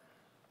him.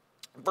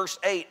 Verse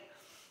 8,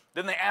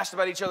 then they asked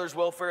about each other's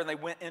welfare and they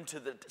went into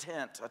the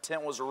tent. A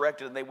tent was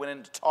erected and they went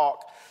in to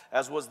talk,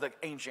 as was the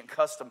ancient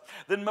custom.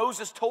 Then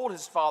Moses told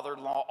his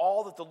father-in-law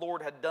all that the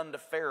Lord had done to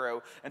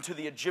Pharaoh and to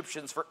the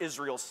Egyptians for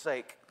Israel's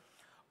sake,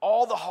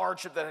 all the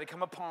hardship that had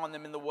come upon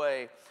them in the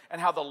way,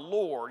 and how the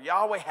Lord,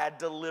 Yahweh, had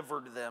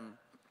delivered them.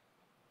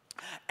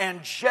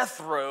 And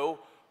Jethro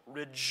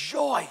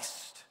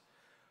rejoiced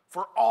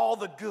for all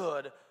the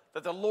good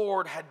that the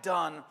Lord had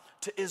done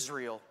to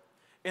Israel,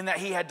 in that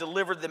he had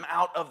delivered them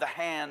out of the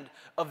hand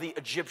of the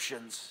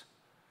Egyptians.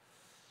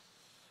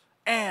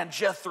 And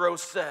Jethro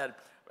said,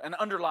 and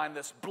underline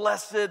this,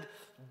 blessed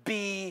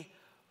be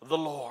the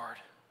Lord.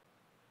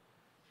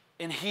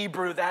 In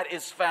Hebrew, that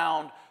is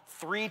found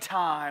 3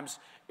 times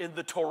in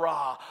the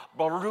Torah,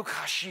 Baruch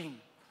Hashem.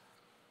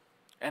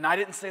 And I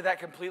didn't say that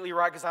completely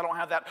right because I don't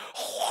have that,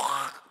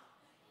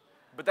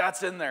 but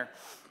that's in there.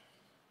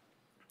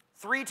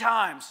 3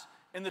 times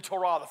in the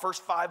Torah, the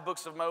first 5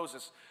 books of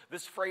Moses,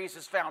 this phrase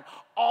is found,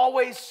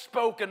 always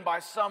spoken by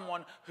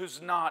someone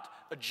who's not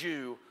a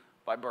Jew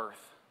by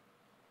birth.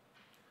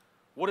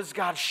 What is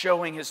God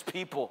showing his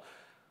people?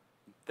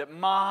 That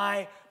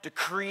my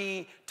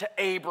decree to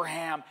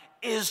Abraham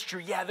is true.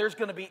 Yeah, there's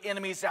going to be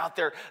enemies out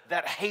there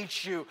that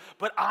hate you,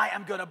 but I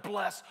am going to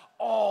bless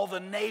all the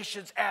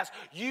nations as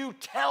you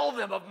tell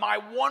them of my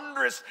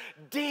wondrous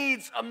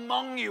deeds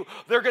among you.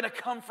 They're going to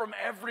come from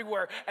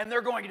everywhere, and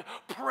they're going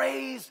to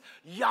praise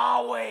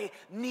Yahweh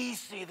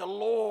Nisi, the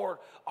Lord,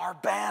 our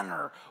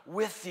banner,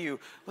 with you.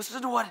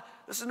 Listen to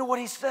what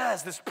he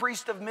says, this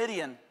priest of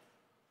Midian.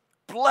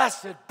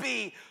 Blessed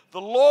be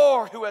the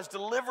Lord who has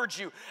delivered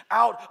you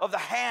out of the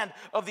hand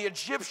of the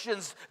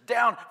Egyptians.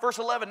 Down, verse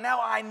 11, now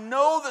I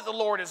know that the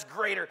Lord is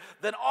greater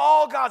than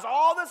all gods,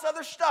 all this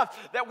other stuff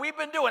that we've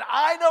been doing.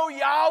 I know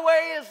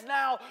Yahweh is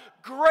now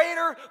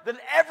greater than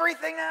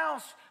everything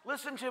else.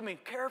 Listen to me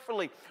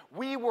carefully.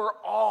 We were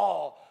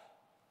all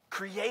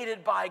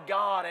created by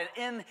God,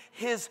 and in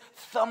his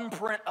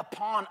thumbprint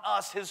upon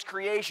us, his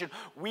creation,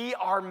 we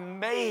are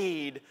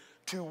made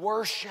to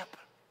worship.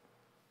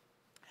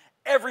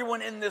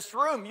 Everyone in this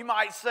room, you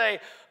might say,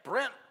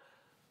 Brent,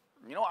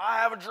 you know, I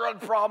have a drug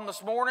problem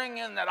this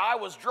morning and that I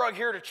was drugged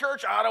here to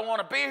church. I don't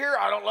want to be here.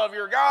 I don't love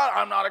your God.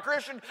 I'm not a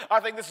Christian. I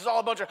think this is all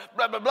a bunch of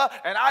blah, blah, blah,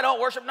 and I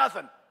don't worship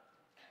nothing.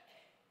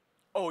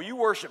 Oh, you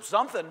worship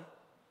something.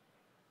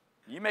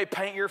 You may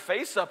paint your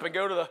face up and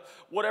go to the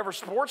whatever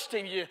sports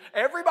team you.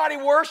 Everybody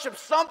worships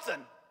something.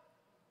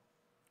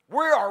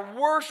 We are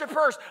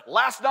worshipers.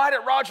 Last night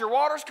at Roger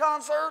Waters'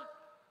 concert,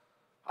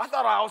 I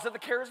thought I was at the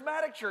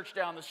charismatic church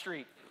down the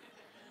street.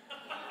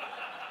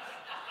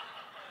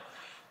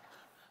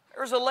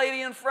 There's a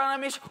lady in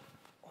front of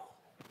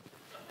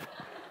me.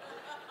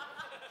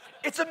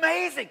 It's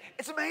amazing.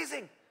 It's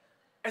amazing.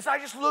 As I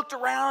just looked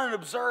around and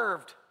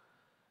observed,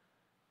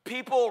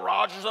 people,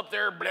 Roger's up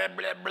there, blah,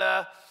 blah,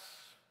 blah.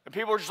 And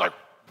people are just like,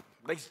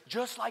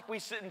 just like we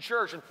sit in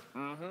church. And,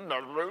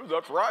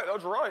 that's right,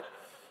 that's right.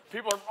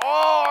 People are,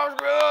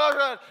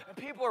 oh, and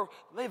people are,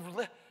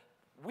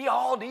 we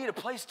all need a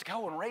place to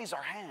go and raise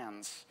our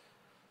hands.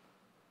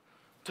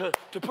 To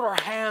put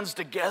our hands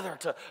together,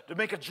 to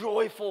make a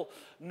joyful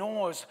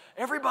noise.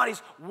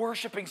 Everybody's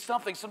worshiping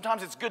something.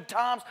 Sometimes it's good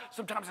times,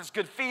 sometimes it's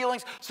good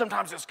feelings,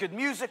 sometimes it's good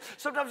music,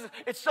 sometimes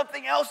it's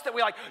something else that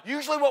we like.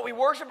 Usually what we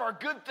worship are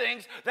good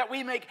things that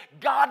we make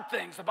God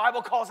things. The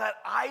Bible calls that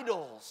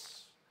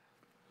idols.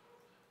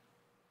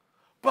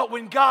 But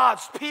when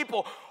God's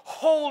people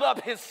hold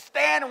up his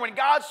standard, when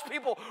God's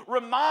people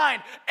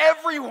remind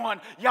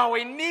everyone,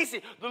 Yahweh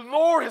Nisi, the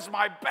Lord is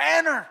my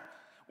banner.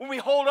 When we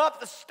hold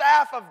up the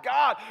staff of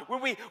God,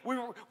 when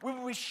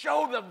we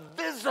show the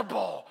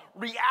visible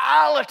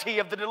reality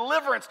of the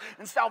deliverance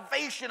and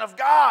salvation of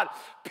God,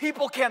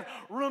 people can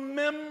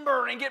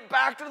remember and get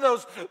back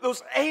to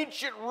those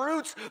ancient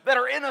roots that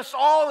are in us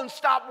all and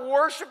stop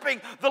worshiping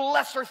the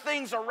lesser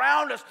things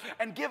around us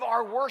and give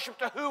our worship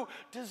to who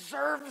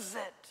deserves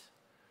it.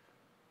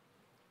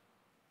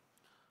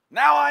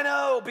 Now I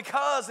know,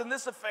 because in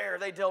this affair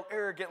they dealt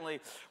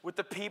arrogantly with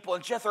the people,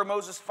 and Jethro,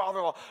 Moses'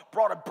 father-in-law,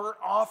 brought a burnt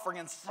offering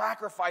and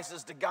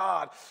sacrifices to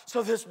God.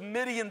 So this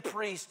Midian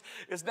priest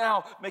is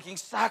now making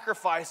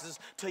sacrifices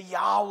to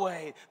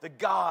Yahweh, the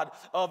God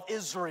of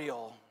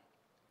Israel.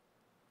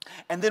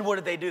 And then what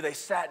did they do? They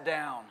sat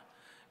down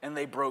and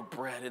they broke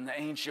bread. In the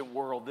ancient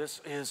world,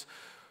 this is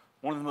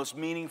one of the most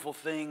meaningful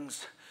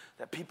things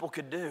that people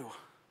could do.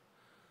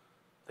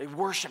 They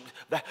worshiped.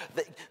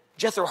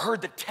 Jethro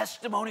heard the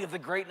testimony of the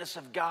greatness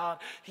of God.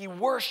 He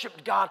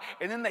worshiped God,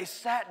 and then they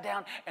sat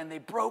down and they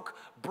broke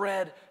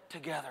bread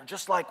together,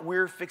 just like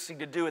we're fixing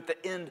to do at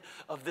the end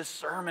of this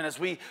sermon as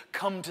we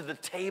come to the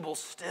table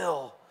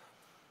still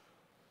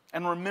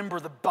and remember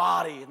the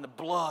body and the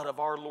blood of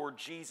our Lord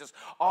Jesus,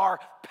 our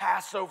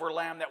Passover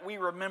lamb, that we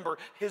remember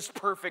his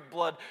perfect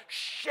blood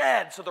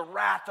shed so the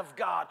wrath of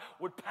God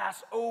would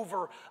pass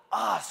over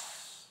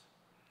us.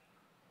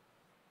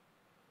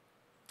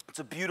 It's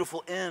a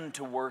beautiful end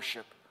to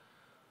worship,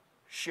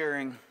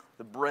 sharing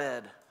the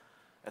bread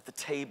at the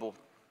table.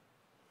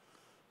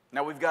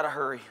 Now we've got to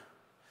hurry.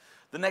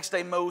 The next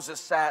day Moses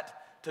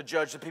sat to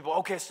judge the people.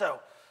 Okay, so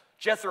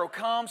Jethro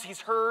comes,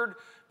 he's heard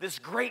this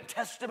great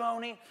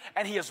testimony,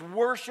 and he has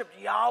worshiped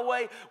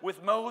Yahweh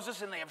with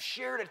Moses, and they have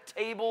shared a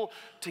table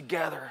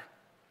together.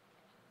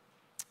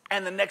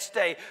 And the next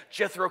day,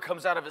 Jethro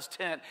comes out of his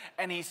tent,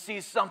 and he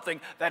sees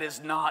something that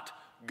is not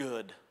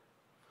good.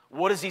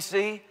 What does he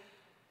see?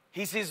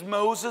 He sees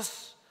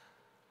Moses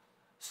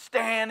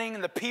standing,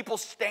 and the people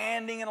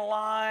standing in a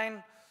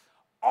line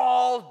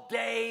all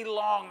day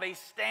long. They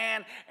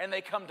stand, and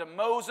they come to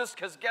Moses,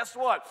 because guess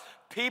what?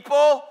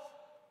 People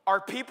are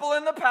people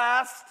in the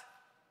past.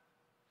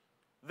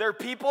 They're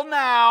people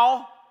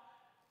now,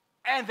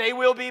 and they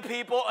will be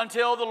people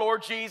until the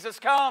Lord Jesus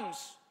comes.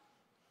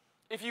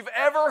 If you've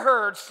ever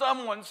heard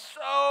someone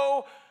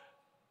so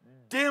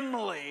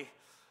dimly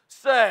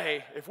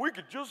say, if we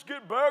could just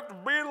get back to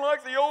being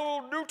like the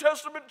old New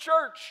Testament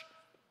church,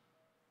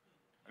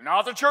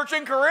 not the church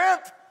in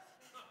Corinth,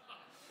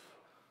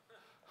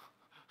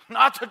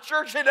 not the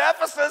church in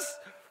Ephesus,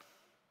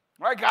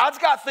 right? God's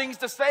got things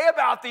to say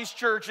about these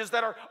churches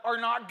that are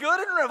not good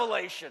in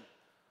Revelation.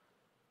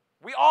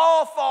 We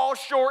all fall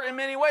short in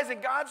many ways,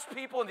 and God's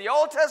people in the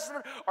Old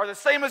Testament are the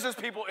same as his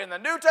people in the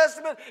New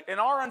Testament. In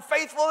our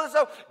unfaithfulness,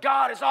 though,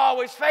 God is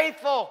always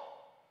faithful.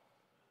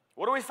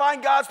 What do we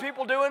find God's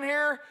people doing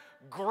here?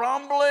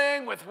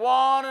 Grumbling with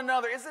one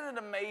another. Isn't it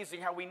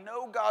amazing how we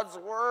know God's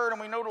word, and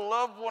we know to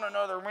love one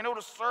another, and we know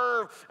to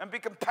serve and be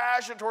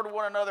compassionate toward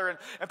one another,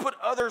 and put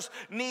others'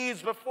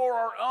 needs before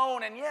our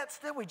own, and yet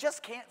still we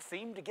just can't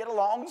seem to get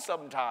along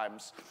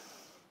sometimes.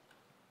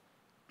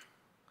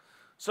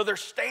 So they're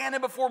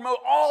standing before Moses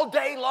all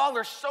day long.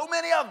 There's so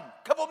many of them,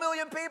 a couple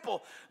million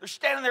people. They're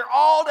standing there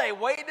all day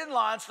waiting in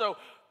line. So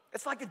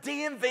it's like a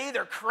DMV.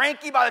 They're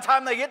cranky by the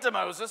time they get to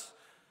Moses.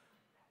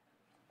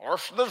 Or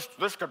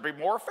this could be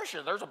more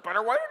efficient. There's a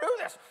better way to do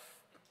this.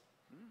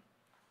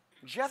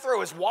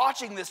 Jethro is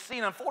watching this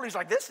scene unfold. He's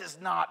like, this is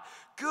not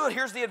good.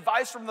 Here's the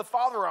advice from the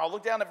father-in-law.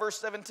 Look down at verse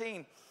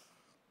 17.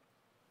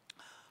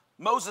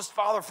 Moses'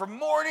 father, from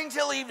morning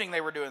till evening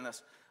they were doing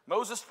this.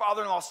 Moses'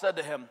 father-in-law said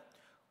to him,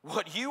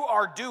 what you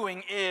are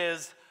doing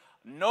is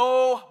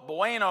no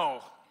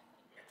bueno.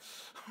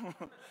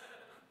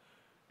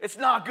 It's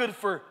not good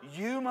for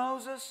you,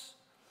 Moses.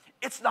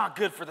 It's not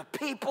good for the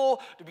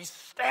people to be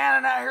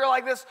standing out here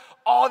like this.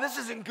 Oh, this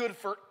isn't good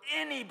for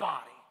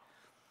anybody.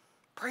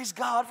 Praise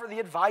God for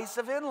the advice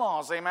of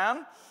in-laws,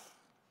 amen?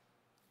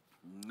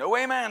 No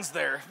amens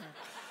there.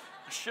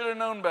 I should have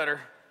known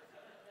better.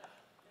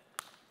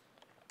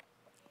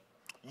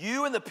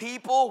 You and the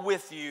people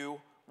with you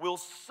will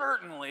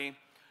certainly...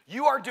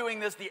 You are doing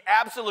this the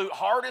absolute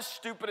hardest,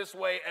 stupidest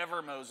way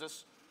ever,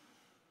 Moses.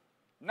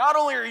 Not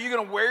only are you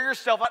going to wear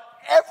yourself out,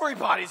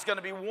 everybody's going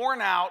to be worn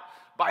out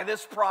by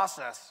this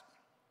process.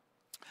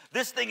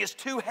 This thing is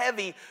too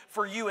heavy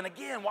for you. And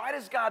again, why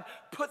does God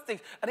put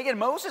things... And again,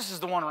 Moses is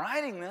the one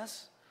writing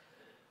this.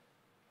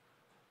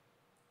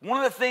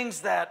 One of the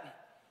things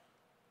that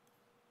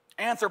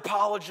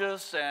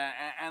anthropologists and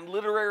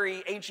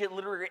ancient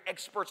literary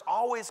experts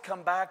always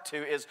come back to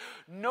is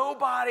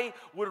nobody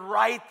would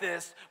write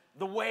this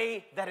the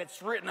way that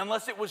it's written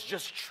unless it was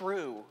just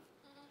true.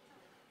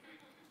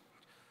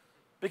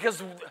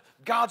 Because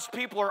God's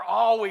people are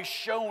always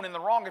shown in the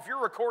wrong. If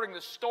you're recording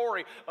the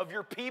story of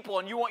your people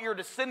and you want your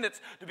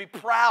descendants to be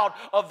proud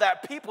of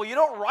that people, you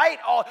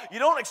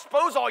don't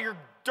expose all your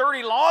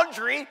dirty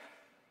laundry.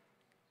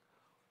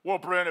 Well,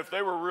 Brent, if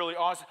they were really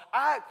honest,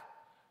 I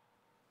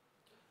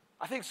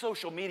think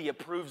social media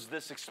proves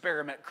this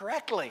experiment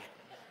correctly.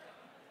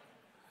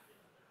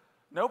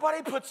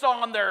 Nobody puts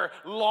on their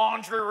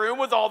laundry room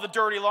with all the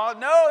dirty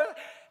laundry. No,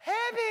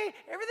 happy,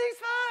 everything's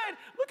fine.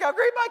 Look how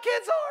great my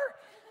kids are.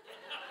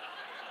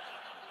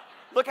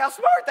 Look how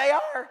smart they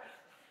are.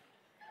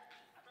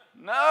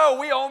 No,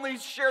 we only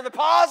share the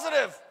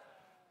positive.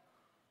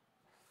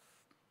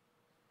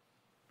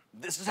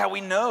 This is how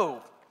we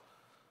know.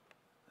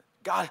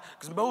 God,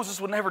 because Moses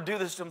would never do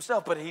this to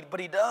himself, but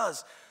he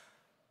does.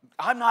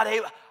 I'm not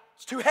able,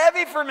 it's too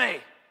heavy for me.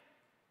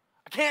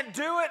 I can't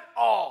do it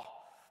all.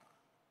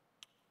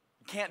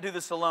 You can't do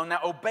this alone. Now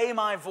obey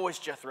my voice,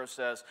 Jethro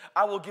says.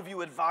 I will give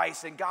you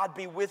advice, and God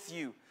be with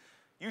you.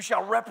 You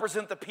shall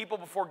represent the people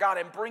before God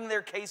and bring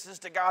their cases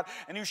to God,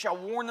 and you shall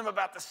warn them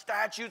about the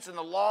statutes and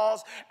the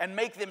laws and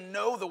make them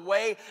know the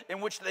way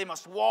in which they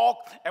must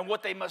walk and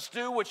what they must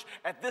do, which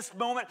at this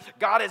moment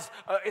God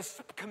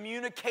is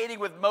communicating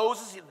with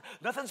Moses.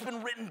 Nothing's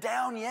been written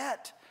down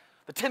yet.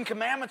 The 10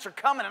 Commandments are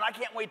coming, and I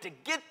can't wait to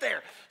get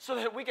there so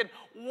that we can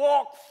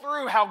walk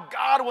through how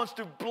God wants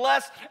to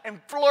bless and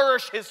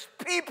flourish His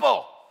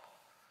people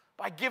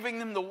by giving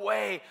them the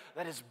way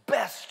that is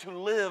best to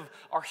live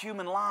our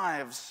human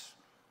lives.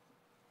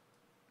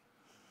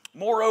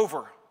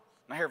 Moreover,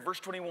 now here, verse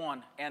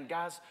 21, and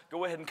guys,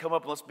 go ahead and come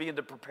up and let's begin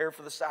to prepare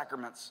for the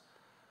sacraments.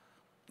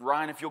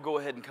 Ryan, if you'll go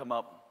ahead and come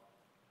up.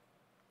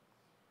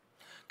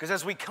 Because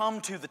as we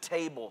come to the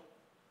table,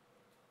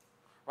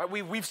 right,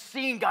 we've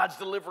seen God's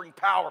delivering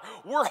power.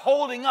 We're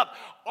holding up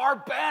our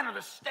banner,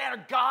 the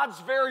standard, God's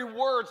very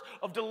words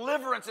of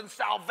deliverance and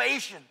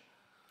salvation.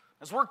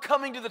 As we're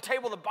coming to the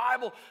table, the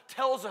Bible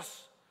tells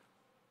us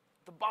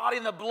the body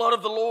and the blood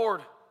of the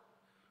Lord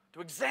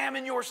to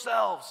examine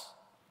yourselves.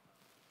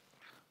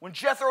 When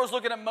Jethro was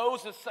looking at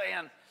Moses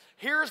saying,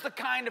 here's the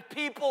kind of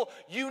people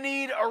you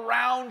need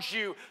around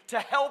you to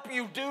help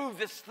you do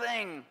this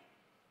thing.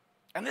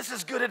 And this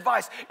is good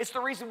advice. It's the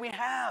reason we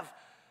have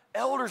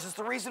elders. It's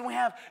the reason we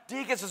have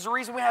deacons. It's the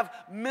reason we have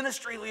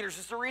ministry leaders.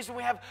 It's the reason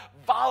we have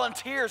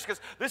volunteers,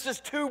 because this is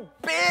too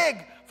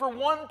big for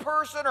one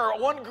person or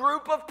one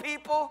group of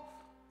people.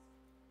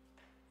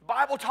 The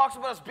Bible talks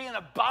about us being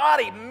a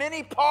body,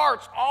 many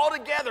parts, all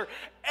together.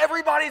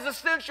 Everybody's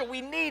essential.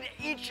 We need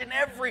each and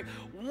every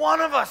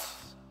one of us.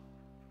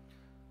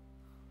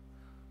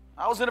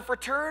 I was in a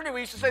fraternity.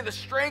 We used to say the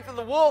strength of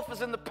the wolf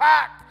is in the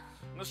pack,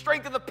 and the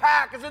strength of the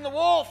pack is in the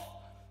wolf.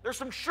 There's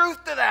some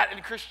truth to that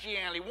in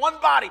Christianity. One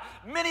body,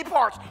 many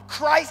parts.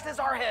 Christ is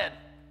our head.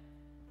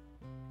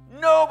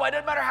 Nobody,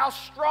 doesn't matter how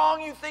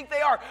strong you think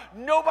they are,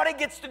 nobody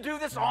gets to do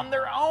this on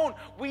their own.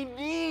 We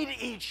need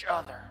each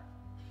other.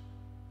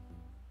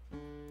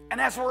 And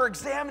as we're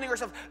examining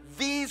ourselves,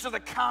 these are the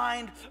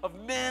kind of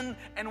men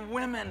and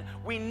women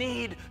we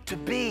need to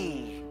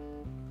be.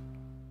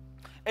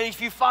 And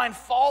if you find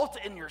fault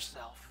in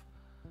yourself,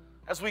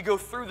 as we go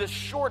through this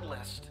short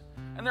list,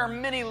 and there are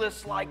many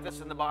lists like this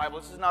in the Bible,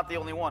 this is not the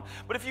only one,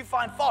 but if you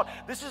find fault,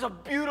 this is a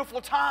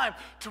beautiful time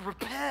to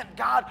repent.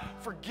 God,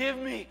 forgive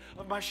me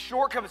of my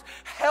shortcomings.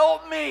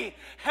 Help me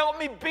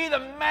be the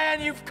man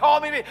you've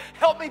called me to be.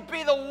 Help me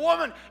be the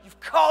woman you've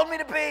called me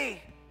to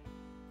be.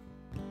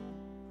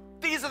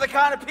 These are the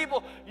kind of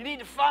people you need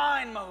to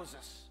find,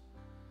 Moses.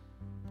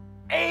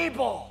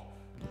 Able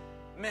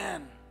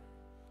men.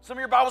 Some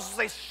of your Bibles will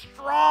say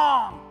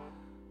strong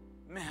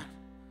men.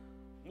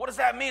 What does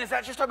that mean? Is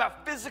that just talking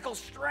about physical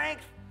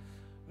strength?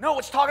 No,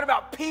 it's talking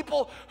about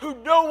people who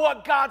know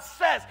what God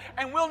says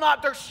and will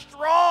not. They're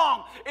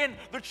strong in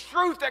the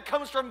truth that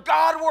comes from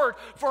God's word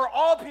for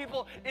all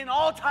people in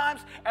all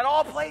times, at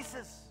all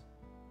places.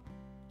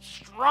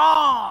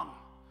 Strong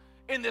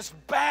in this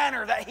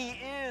banner that He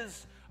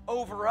is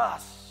over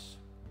us.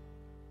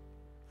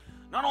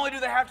 Not only do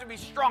they have to be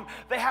strong,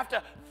 they have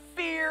to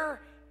fear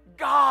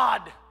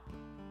God.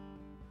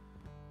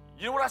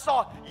 You know what I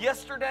saw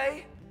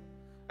yesterday?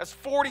 As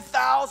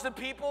 40,000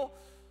 people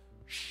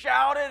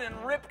shouted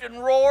and ripped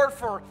and roared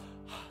for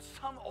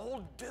some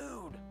old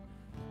dude.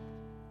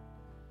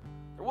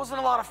 There wasn't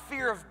a lot of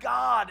fear of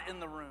God in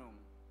the room.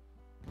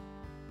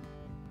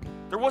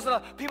 There wasn't a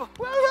people.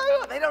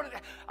 They don't.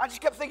 I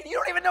just kept thinking, you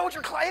don't even know what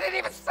you're claiming. You didn't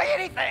even say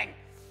anything.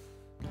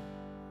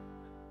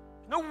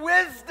 No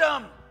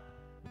wisdom,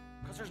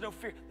 because there's no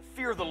fear. The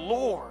fear of the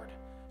Lord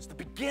is the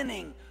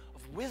beginning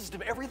of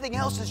wisdom. Everything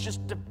else is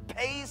just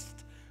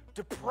debased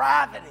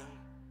depravity.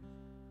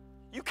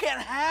 You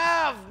can't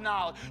have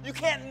knowledge. You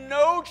can't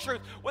know truth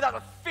without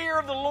the fear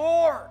of the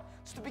Lord.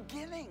 It's the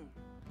beginning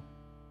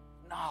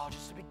of knowledge.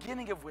 It's the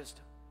beginning of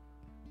wisdom.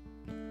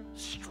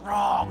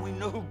 Strong. We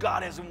know who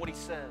God is and what He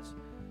says.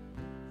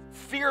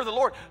 Fear of the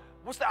Lord.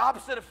 What's the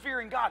opposite of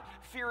fearing God?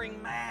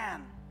 Fearing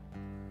man.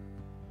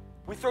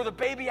 We throw the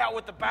baby out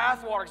with the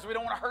bathwater because we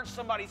don't want to hurt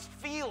somebody's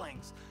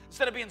feelings.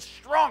 Instead of being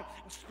strong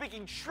and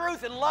speaking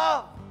truth and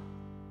love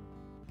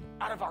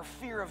out of our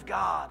fear of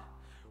God.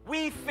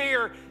 We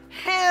fear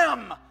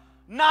Him,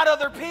 not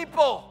other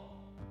people.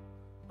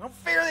 We don't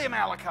fear the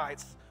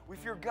Amalekites. We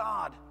fear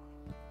God.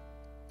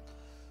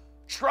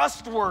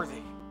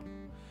 Trustworthy.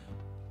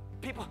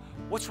 People,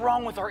 what's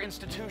wrong with our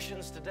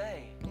institutions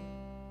today?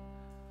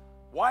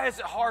 Why is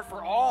it hard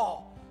for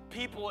all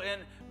people in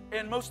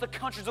most of the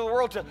countries of the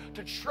world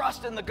to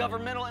trust in the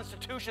governmental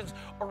institutions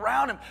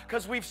around them?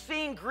 Because we've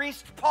seen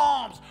greased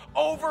palms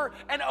over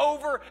and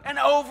over and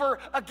over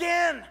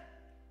again.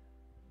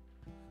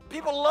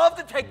 People love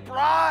to take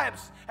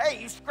bribes.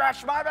 Hey, you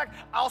scratch my back,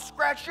 I'll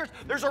scratch yours.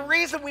 There's a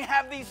reason we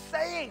have these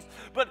sayings.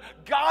 But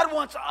God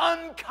wants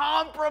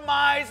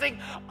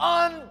uncompromising,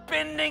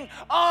 unbending,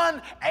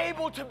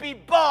 unable to be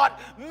bought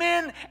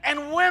men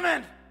and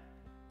women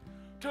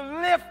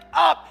to lift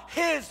up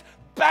His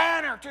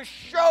banner, to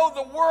show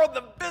the world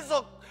the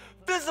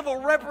visible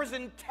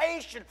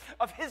representation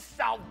of His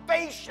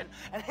salvation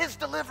and His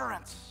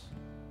deliverance.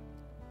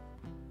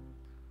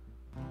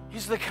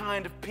 These are the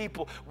kind of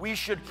people we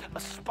should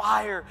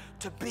aspire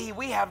to be.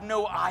 We have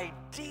no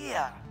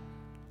idea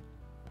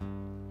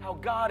how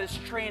God is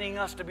training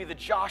us to be the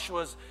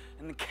Joshuas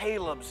and the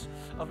Calebs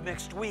of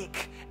next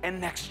week and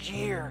next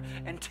year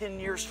and 10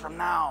 years from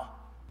now.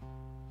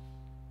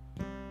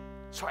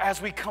 So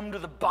as we come to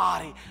the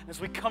body, as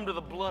we come to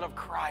the blood of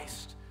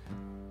Christ,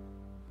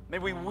 may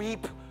we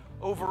weep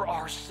over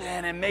our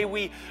sin, and may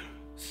we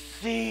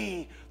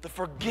see the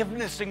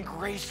forgiveness and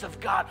grace of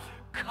God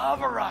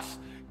cover us,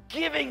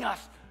 giving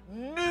us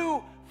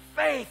new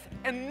faith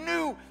and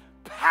new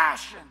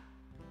passion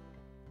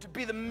to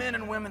be the men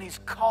and women He's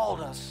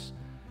called us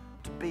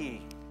to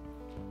be.